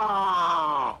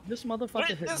 Ah! This motherfucker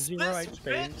hit Witness 0 this, HP.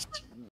 bitch!